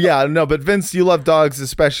 Yeah, no, but Vince, you love dogs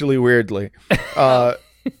especially weirdly.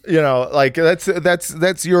 You know, like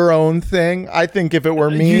that's your own thing. I think if it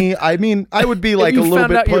were me, I mean, I would be like a little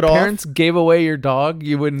bit put off. Your parents gave away your dog,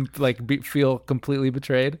 you wouldn't like feel completely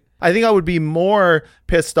betrayed. I think I would be more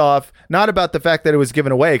pissed off, not about the fact that it was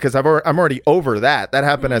given away, because I'm already over that. That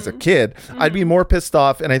happened as a kid. I'd be more pissed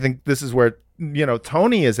off, and I think this is where, you know,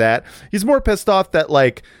 Tony is at. He's more pissed off that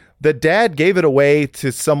like the dad gave it away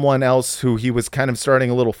to someone else who he was kind of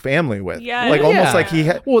starting a little family with. Yeah. Like almost like he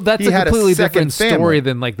had. Well, that's he a had completely second different story family.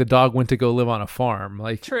 than like the dog went to go live on a farm.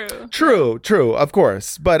 Like True, of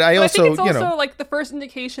course. But I also, think it's you also know, like the first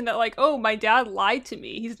indication that like, oh, my dad lied to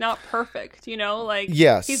me. He's not perfect, you know? Like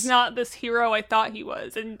Yes. he's not this hero I thought he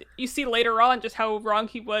was. And you see later on just how wrong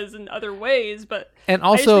he was in other ways, but and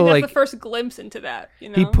I just also think that's like the first glimpse into that, you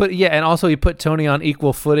know? he put Tony on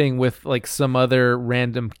equal footing with like some other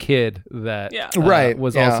random kid that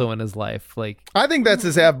was also in his life. Like I think that's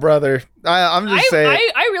his half brother. I'm just saying.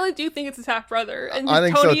 I really do think it's his half brother, and I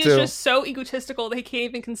think Tony so, too. is just so egotistical that he can't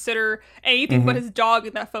even consider anything but his dog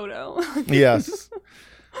in that photo. Yes.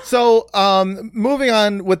 So, moving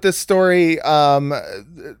on with this story,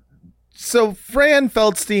 so Fran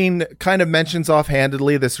Feldstein kind of mentions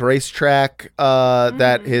offhandedly this racetrack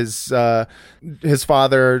that his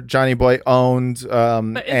father Johnny Boy owned.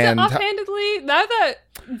 But is it offhandedly? Now that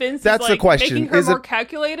Vince That's is the like question. making her Is more it-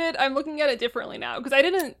 calculated, I'm looking at it differently now because I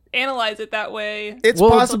didn't analyze it that way. It's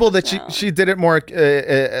possible that she did it more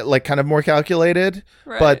like kind of more calculated,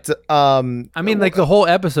 but I mean, like the whole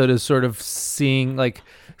episode is sort of seeing like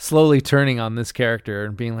slowly turning on this character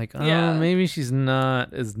and being like, oh, maybe she's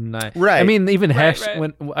not as nice. Right. I mean, even Right, Hesh, right.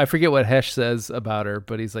 when I forget what Hesh says about her,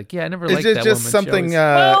 but he's like, yeah, I never Is liked it that just woman. She something,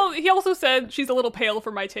 always- Well, he also said she's a little pale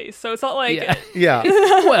for my taste, so it's not like yeah.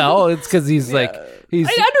 Well, it's because he's like he's.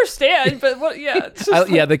 I understand, but what? Yeah, it's just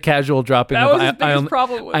yeah, the casual dropping That of was his biggest only,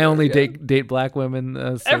 problem with I her, only yeah. date black women.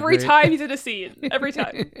 So every great. time he's in a scene, every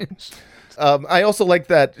time. I also like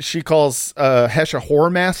that she calls Hesh a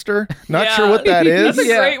whore master. Not Yeah. sure what that is. That's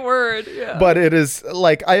a great word. Yeah. But it is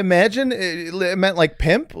like, I imagine it meant like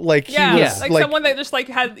pimp. Like yeah, he was like someone that just like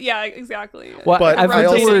had. Yeah, exactly. Well, But I've I heard the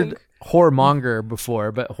also- word whoremonger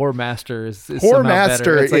before, but whoremaster is Whore somehow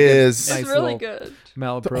master better. It's like is- a nice It's really little good.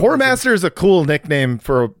 malapropism. Whore master is a cool nickname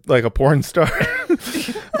for like a porn star.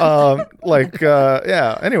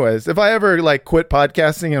 Yeah. Anyways, if I ever like quit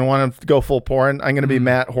podcasting and want to go full porn, I'm going to be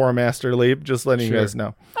Matt Whoremaster Lieb. Just letting you guys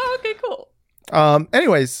know. Oh, okay, cool.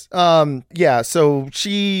 Yeah, so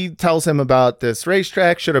she tells him about this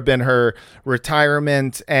racetrack, should have been her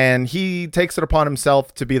retirement, and he takes it upon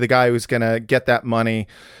himself to be the guy who's going to get that money.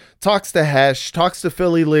 Talks to Hesh, talks to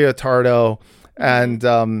Philly Leotardo, and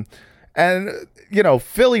you know,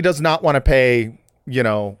 Philly does not want to pay, you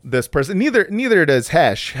know, this person. Neither does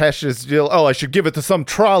Hesh. Hesh is still, I should give it to some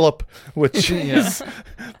trollop, which is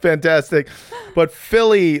fantastic. But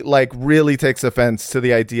Philly like really takes offense to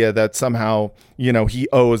the idea that somehow, you know, he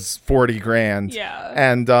owes 40 grand. Yeah.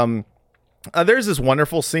 And there's this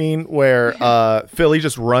wonderful scene where Philly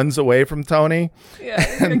just runs away from Tony. Yeah,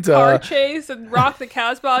 And, car chase and Rock the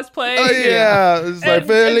Casbah's playing. It's like, And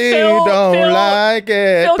Philly Phil- don't like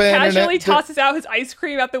it. Phil casually tosses out his ice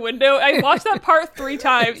cream out the window. I watched that part 3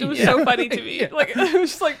 times. It was so Yeah. funny to me. Like it was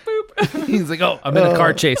just like boop. He's like, oh, I'm in a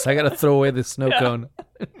car chase. I got to throw away the snow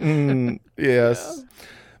cone. Yes.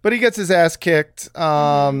 But he gets his ass kicked.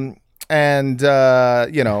 And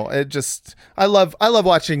you know, it just I love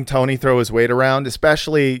watching Tony throw his weight around,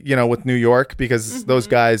 especially, you know, with New York, because those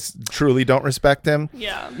guys truly don't respect him.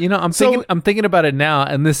 Yeah. You know, I'm thinking about it now,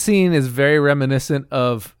 and this scene is very reminiscent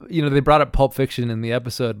of, you know, they brought up Pulp Fiction in the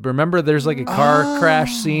episode. But remember, there's like a car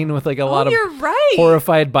crash scene with like a lot of You're right.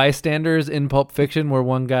 horrified bystanders in Pulp Fiction, where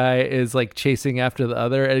one guy is like chasing after the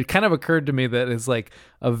other. And it kind of occurred to me that it's like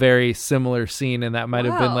a very similar scene, and that might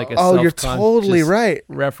have been like a you're totally right.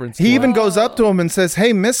 reference. He even goes up to him and says,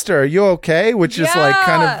 "Hey, Mister, are you okay?" Which is like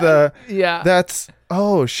kind of the That's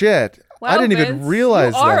shit. Wow, I didn't even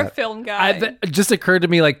realize you are that. a film guy. It just occurred to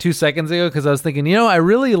me like 2 seconds ago because I was thinking, I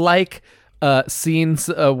really like scenes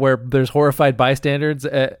where there's horrified bystanders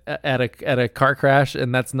at a car crash,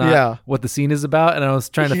 and that's not what the scene is about. And I was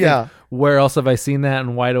trying to think, where else have I seen that,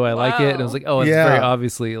 and why do I like it? And I was like, it's very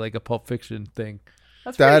obviously like a Pulp Fiction thing.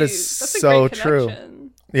 That's so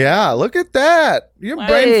true. Yeah, look at that. Your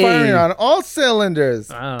brain firing on all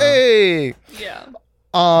cylinders. Hey. Yeah.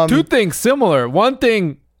 2 things similar. One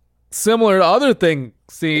thing similar to other thing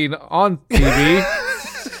seen on TV.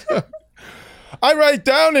 I write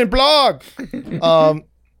down in blog.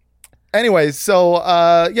 Anyways,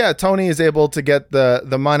 so Tony is able to get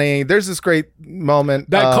the money. There's this great moment.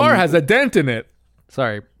 That car has a dent in it.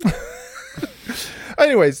 Sorry.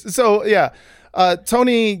 Anyways, so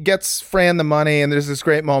Tony gets Fran the money, and there's this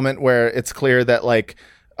great moment where it's clear that like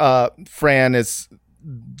Fran is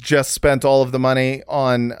just spent all of the money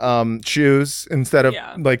on shoes instead of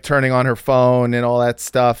like turning on her phone and all that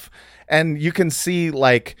stuff. And you can see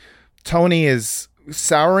like Tony is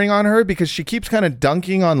souring on her because she keeps kind of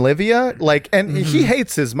dunking on Livia, like, and he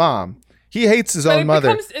hates his mom. He hates his own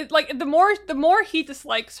mother. Like the more he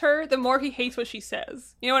dislikes her, the more he hates what she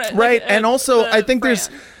says. You know what? Right, and also I think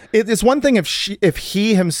it's one thing if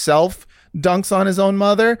he himself dunks on his own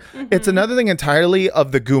mother. It's another thing entirely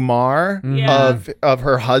of the Gumar of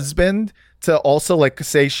her husband to also like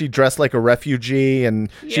say she dressed like a refugee and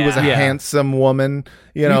she was a handsome woman.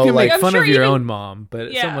 You know, can like make fun of your even own mom,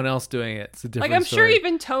 but someone else doing it's a different. Like I'm story. sure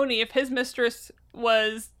even Tony, if his mistress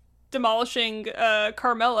was demolishing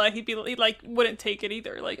Carmela, he like wouldn't take it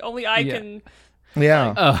either. Like only I can.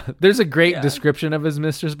 Yeah. There's a great description of his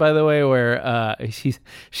mistress, by the way, where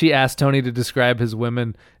she asked Tony to describe his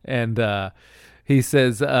women, and he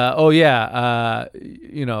says,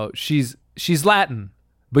 she's Latin,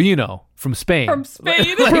 but from Spain. From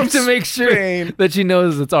Spain. Like, to make sure that she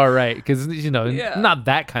knows it's all right, because not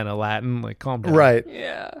that kind of Latin. Like, calm down. Right.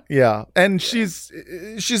 Yeah. And she's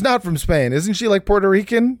not from Spain, isn't she? Like Puerto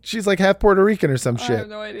Rican? She's like half Puerto Rican or some shit. I have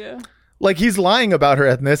no idea. Like he's lying about her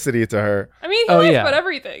ethnicity to her. I mean, he lies about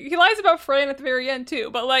everything. He lies about Fran at the very end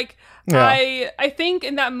too. But like, I think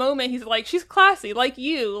in that moment he's like, she's classy, like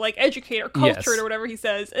you, like educated or cultured or whatever he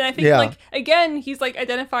says. And I think like again he's like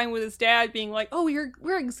identifying with his dad, being like, oh,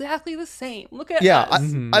 we're exactly the same. Look at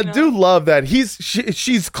us. I do love that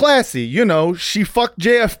she's classy. She fucked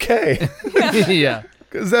JFK. Yeah.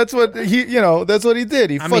 Because that's what he did.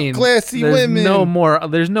 He fucked classy women.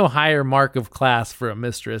 There's no higher mark of class for a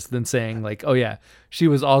mistress than saying like, oh yeah, she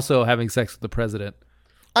was also having sex with the president.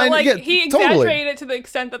 But he exaggerated it to the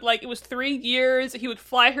extent that like it was 3 years. He would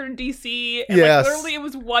fly her to DC, and like literally it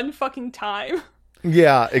was one fucking time.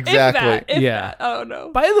 Yeah, exactly. If that. I don't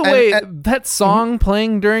know. By the way, that song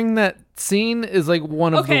playing during that scene is like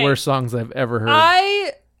one of the worst songs I've ever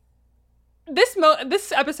heard. This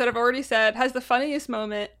episode, I've already said, has the funniest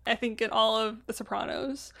moment, I think, in all of The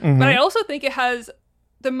Sopranos. But I also think it has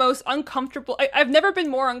the most uncomfortable... I've never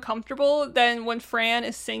been more uncomfortable than when Fran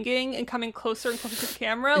is singing and coming closer and closer to the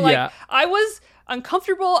camera. Like, I was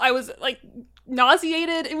uncomfortable. I was, like,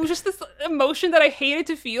 nauseated. It was just this emotion that I hated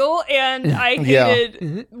to feel, and I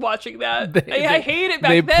hated watching that. I hated it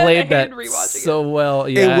back then. I hated rewatching it. So well.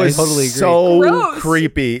 Yeah, it was I totally agree. So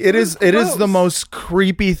creepy. It is the most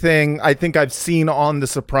creepy thing I think I've seen on The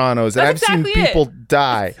Sopranos, and I've seen people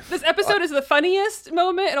die. This episode is the funniest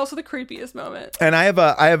moment and also the creepiest moment. And I have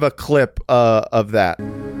a clip of that.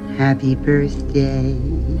 Happy birthday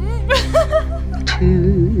to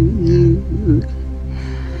you.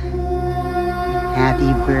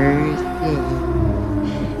 Happy birthday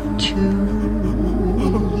to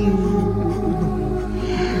you.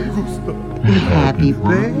 Happy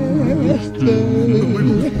birthday,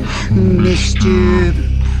 Mr.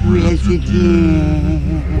 President.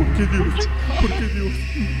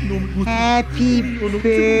 Happy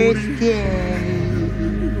birthday.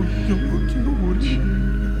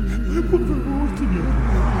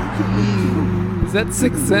 Is that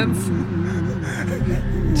Sixth Sense?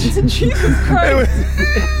 Jesus Christ.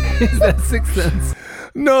 Is that Sixth Sense?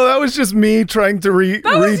 No, that was just me trying to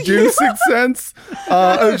redo Sixth Sense.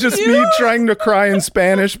 It was just me trying to cry in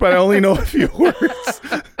Spanish, but I only know a few words.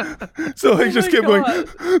 So I just kept going,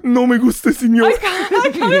 no me gusta, señor.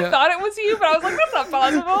 I kind of thought it was you, but I was like, that's not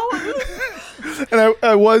possible. And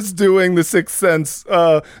I was doing the Sixth Sense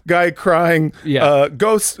guy crying,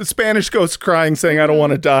 Spanish ghost crying, saying, I don't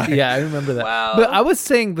want to die. Yeah, I remember that. Wow. But I was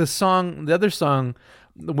saying the other song,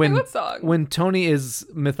 when Tony is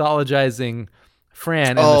mythologizing Fran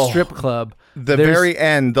in the strip club. The very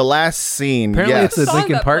end, the last scene. Apparently it's a song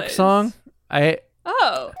Linkin that Park plays. song.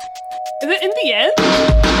 Oh. Is it in the end?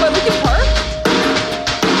 By Linkin Park?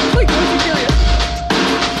 Like, really curious.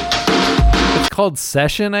 It's called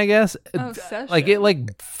Session, I guess. Oh, Session. Like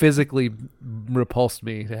it physically repulsed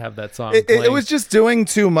me to have that song. It was just doing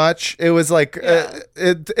too much. It was like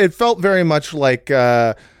it felt very much like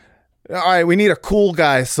all right, we need a cool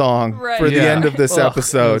guy song for the end of this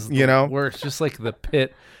episode, you know? Worse, just like the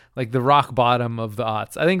pit, like the rock bottom of the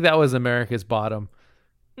aughts. I think that was America's bottom.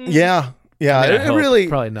 Yeah. Yeah, I mean, it really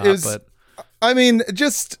probably not, but I mean,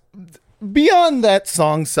 just beyond that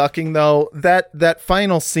song sucking though, that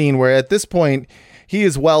final scene where at this point he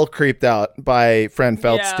is well creeped out by Fran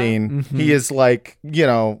Feldstein. Yeah. Mm-hmm. He is like, you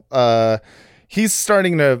know, he's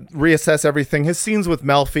starting to reassess everything. His scenes with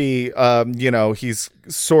Melfi, you know, he's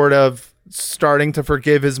sort of starting to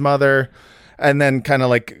forgive his mother and then kind of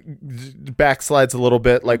like backslides a little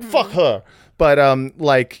bit, like fuck her. But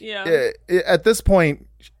at this point,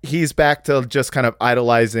 he's back to just kind of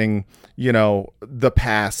idolizing, you know, the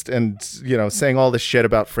past and, you know, saying all this shit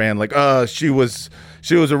about Fran, like, she was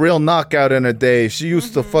a real knockout in her day. She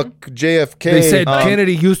used to fuck JFK. They said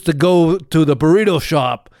Kennedy used to go to the burrito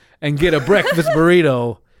shop and get a breakfast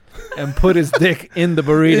burrito and put his dick in the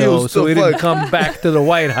burrito so he didn't come back to the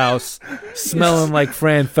White House smelling like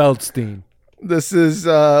Fran Feldstein. This is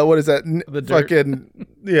what is that? The Dirt. Fucking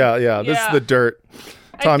yeah. This is The Dirt.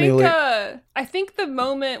 Tommy Lee. I think the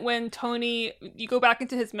moment when Tony, you go back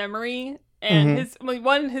into his memory, and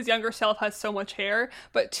his younger self has so much hair,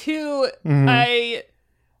 but two,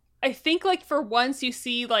 I think like for once you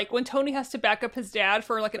see like when Tony has to back up his dad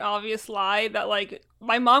for like an obvious lie that like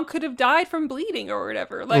my mom could have died from bleeding or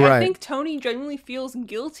whatever. Like I think Tony genuinely feels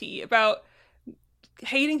guilty about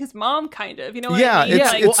hating his mom, kind of, you know what I mean?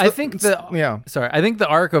 I think the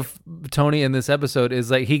arc of Tony in this episode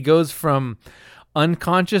is like he goes from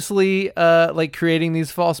unconsciously like creating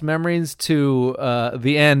these false memories to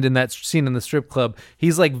the end in that scene in the strip club.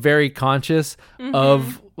 He's like very conscious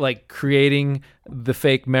of like creating the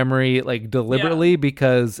fake memory like deliberately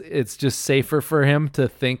because it's just safer for him to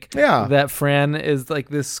think that Fran is like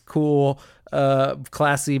this cool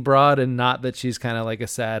classy broad and not that she's kind of like a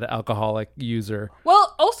sad alcoholic user.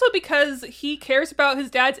 Well, also because he cares about his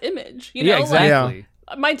dad's image, you know? Yeah, exactly.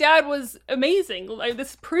 Like, my dad was amazing. Like,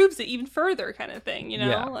 this proves it even further, kind of thing, you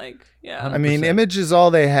know? I mean, image is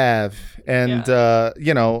all they have, and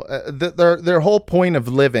you know, their whole point of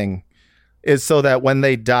living is so that when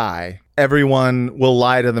they die, everyone will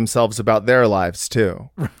lie to themselves about their lives too.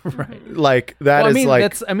 Right. Like that is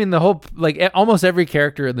like the whole, like almost every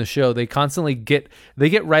character in the show, they constantly get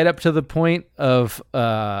right up to the point of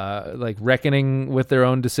like reckoning with their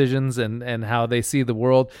own decisions and how they see the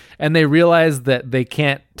world, and they realize that they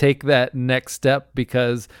can't take that next step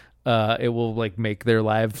because it will like make their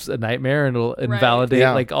lives a nightmare and it'll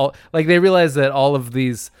invalidate like they realize that all of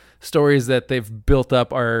these stories that they've built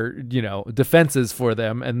up are, you know, defenses for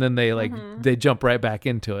them, and then they like they jump right back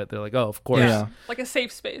into it. They're like, oh, of course, like a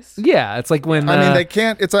safe space. Yeah, it's like when I mean, they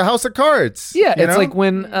can't. It's a house of cards. Yeah, it's know? like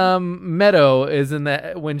when Meadow is in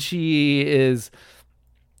that, when she is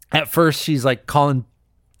at first she's like calling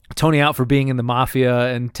Tony out for being in the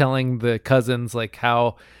mafia and telling the cousins like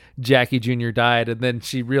how Jackie Jr. died, and then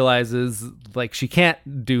she realizes like she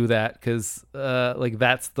can't do that because like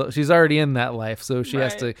she's already in that life, so she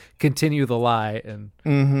has to continue the lie.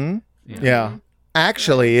 And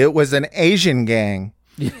actually it was an Asian gang.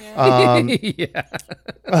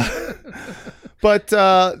 But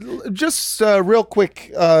just real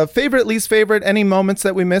quick, favorite, least favorite, any moments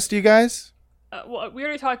that we missed, you guys? Well, we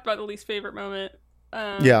already talked about the least favorite moment.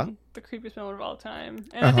 The creepiest moment of all time.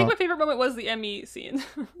 And I think my favorite moment was the Emmy scene.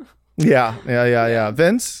 Yeah.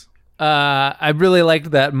 Vince? I really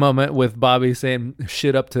liked that moment with Bobby saying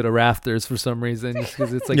shit up to the rafters for some reason, just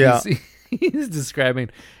because it's like he's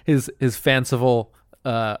describing his fanciful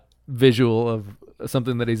visual of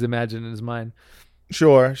something that he's imagined in his mind.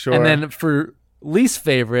 Sure. And then for least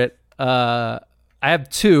favorite, I have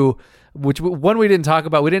two. Which one we didn't talk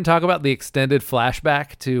about? We didn't talk about the extended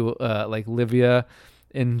flashback to like Livia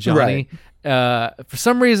and Johnny. For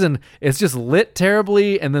some reason, it's just lit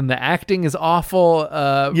terribly, and then the acting is awful.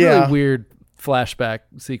 Really weird flashback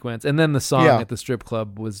sequence, and then the song at the strip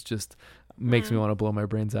club was just makes me want to blow my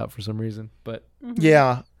brains out for some reason. But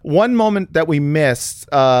Yeah. One moment that we missed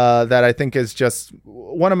that I think is just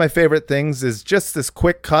one of my favorite things is just this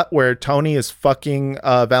quick cut where Tony is fucking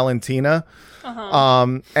Valentina.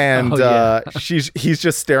 He's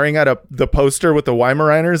just staring at the poster with the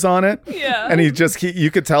Weimaraners on it. Yeah. And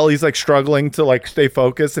you could tell he's like struggling to like stay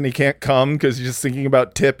focused and he can't come because he's just thinking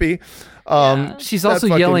about Tippy. She's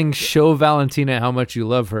also yelling, "Show Valentina how much you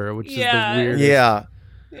love her," which is the weirdest.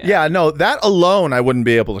 Yeah. No, that alone I wouldn't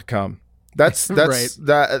be able to come. That's Right.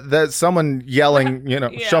 that's someone yelling,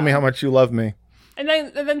 show me how much you love me. And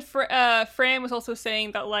then Fran was also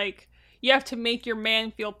saying that like you have to make your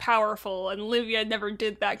man feel powerful, and Livia never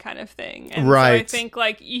did that kind of thing. And right. So I think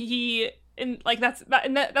like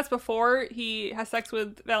that's before he has sex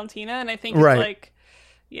with Valentina, and I think it's like.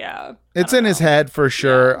 Yeah. It's in his head for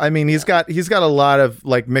sure. Yeah. I mean, he's got a lot of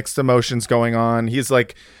like mixed emotions going on. He's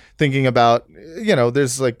like thinking about,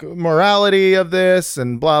 there's like morality of this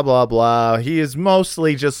and blah, blah, blah. He is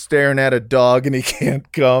mostly just staring at a dog and he can't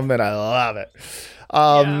come, and I love it.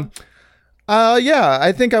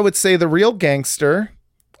 I think I would say the real gangster.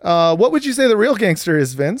 What would you say the real gangster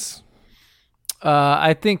is, Vince?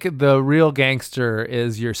 I think the real gangster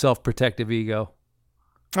is your self-protective ego.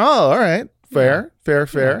 Oh, all right. Fair.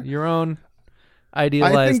 Yeah, your own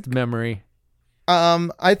idealized memory.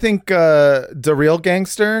 I think the real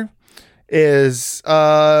gangster is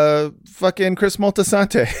fucking Chris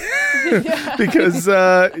Moltisanti. Because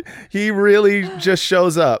he really just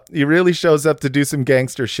shows up. He really shows up to do some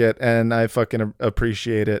gangster shit, and I fucking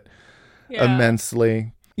appreciate it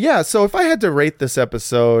immensely. Yeah, so if I had to rate this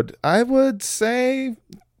episode, I would say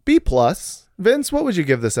B+. Vince, what would you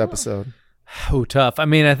give this episode? Oh, tough. I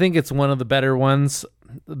mean, I think it's one of the better ones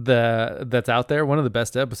that's out there. One of the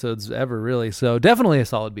best episodes ever, really. So definitely a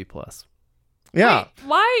solid B+. Yeah.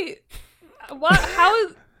 Wait, why? How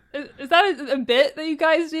is that a bit that you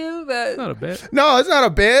guys do? It's not a bit. No, it's not a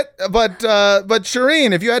bit. But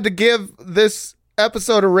Shireen, if you had to give this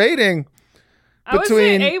episode a rating, I would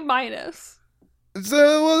say A-.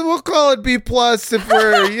 So we'll call it B+ if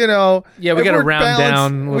we're, Yeah, we got to round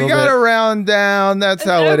down. We got to round down. That's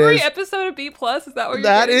how it is. Every episode of B+, is that what you're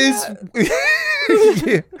That is.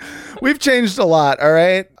 Yeah. We've changed a lot. All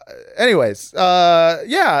right. Anyways,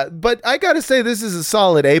 but I got to say this is a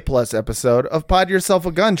solid A+ episode of Pod Yourself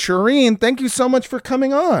a Gun. Shireen, thank you so much for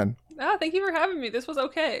coming on. Thank you for having me. This was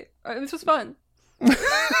okay. This was fun.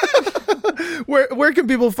 Where can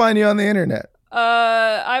people find you on the internet?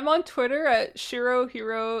 I'm on Twitter at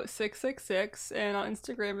ShiroHero666, and on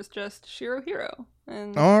Instagram it's just ShiroHero.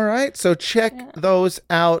 And all right, so check those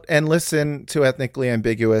out and listen to Ethnically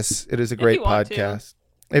Ambiguous. It is a great podcast.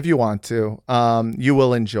 If you want to, you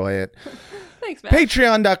will enjoy it. Thanks, man.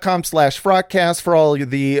 Patreon.com/Frogcast for all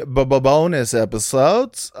the bonus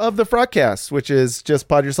episodes of the Frogcast, which is just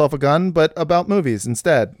Pod Yourself a Gun, but about movies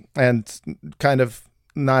instead, and kind of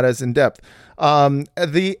not as in depth.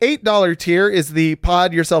 The $8 tier is the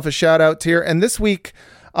Pod Yourself a Shout Out tier. And this week,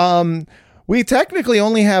 we technically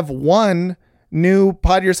only have one new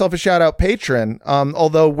Pod Yourself a Shout Out patron.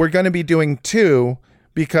 Although we're going to be doing two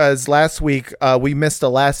because last week, we missed a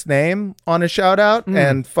last name on a shout out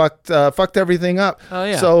and fucked everything up. Oh,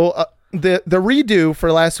 yeah. So, the redo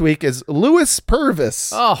for last week is Louis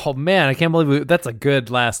Purvis. Oh man, I can't believe that's a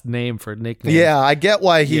good last name for a nickname. Yeah, I get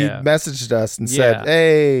why he messaged us and said,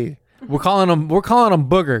 "Hey, we're calling him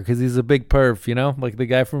Booger because he's a big perv, like the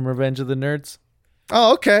guy from Revenge of the Nerds."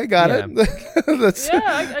 Oh, okay, got it.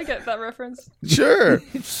 I get that reference. Sure.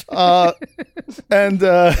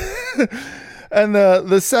 And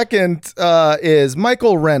the second is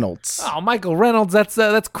Michael Reynolds. Oh, Michael Reynolds.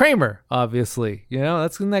 That's Kramer, obviously.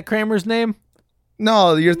 Isn't that Kramer's name?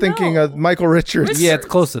 No, you're thinking of Michael Richards. Yeah, it's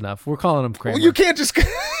close enough. We're calling him Kramer. Well, you can't just.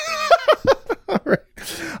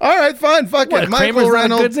 All right, fine. Fuck it. Michael Kramer's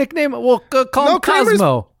Reynolds. Not a good nickname. We'll call him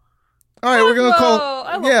Cosmo. All right, we're gonna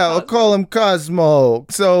call. We'll call him Cosmo.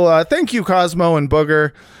 So thank you, Cosmo and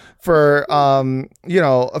Booger, for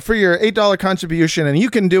for your $8 contribution, and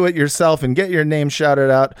you can do it yourself and get your name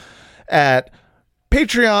shouted out at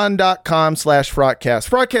patreon.com/Frogcast.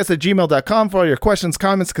 Frogcast@gmail.com for all your questions,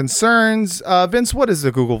 comments, concerns. Vince, what is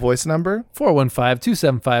the Google Voice number?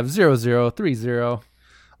 415-275-0030.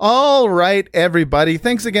 All right, everybody.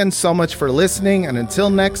 Thanks again so much for listening, and until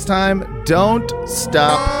next time, don't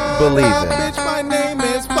stop believing. Bitch, my name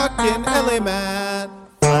is fucking Ellie Man.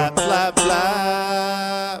 Flap, flap,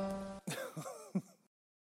 flap.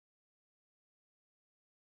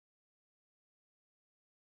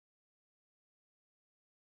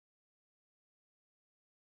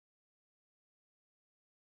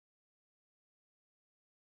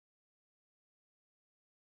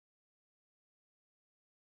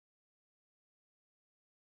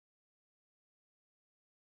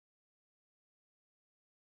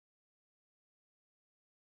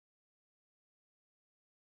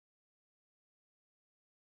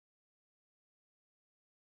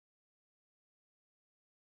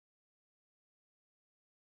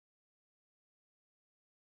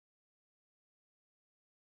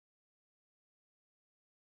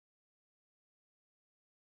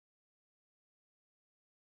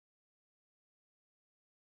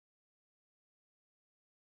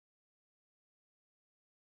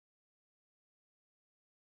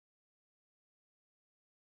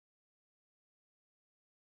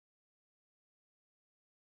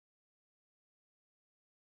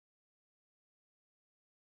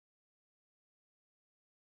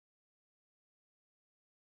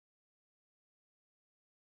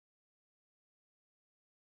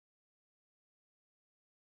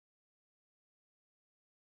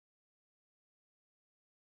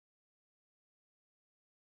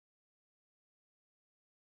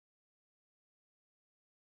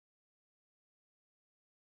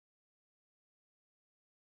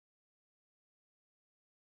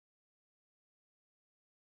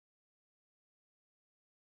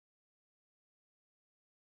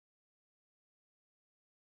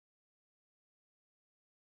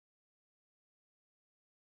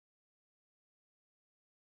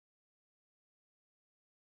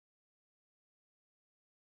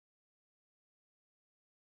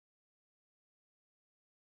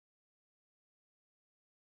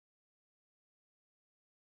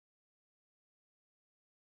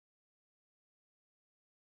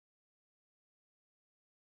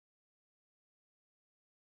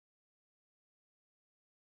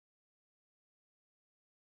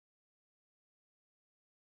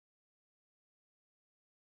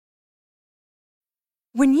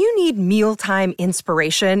 When you need mealtime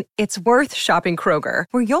inspiration, it's worth shopping Kroger,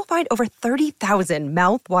 where you'll find over 30,000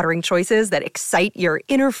 mouth-watering choices that excite your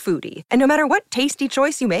inner foodie. And no matter what tasty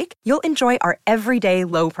choice you make, you'll enjoy our everyday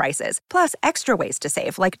low prices, plus extra ways to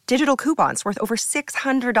save, like digital coupons worth over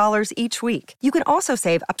 $600 each week. You can also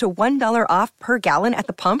save up to $1 off per gallon at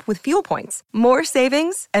the pump with fuel points. More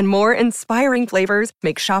savings and more inspiring flavors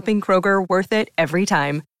make shopping Kroger worth it every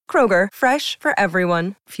time. Kroger, fresh for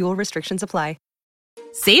everyone. Fuel restrictions apply.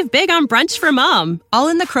 Save big on brunch for mom, all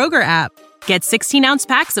in the Kroger app. Get 16-ounce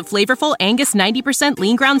packs of flavorful Angus 90%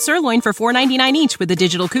 lean ground sirloin for $4.99 each with a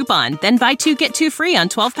digital coupon. Then buy 2, get 2 free on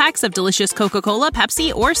 12 packs of delicious Coca-Cola,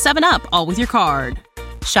 Pepsi, or 7-Up, all with your card.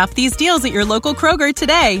 Shop these deals at your local Kroger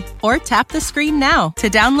today, or tap the screen now to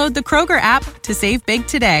download the Kroger app to save big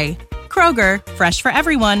today. Kroger, fresh for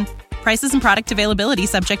everyone. Prices and product availability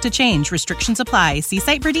subject to change. Restrictions apply. See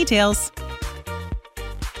site for details.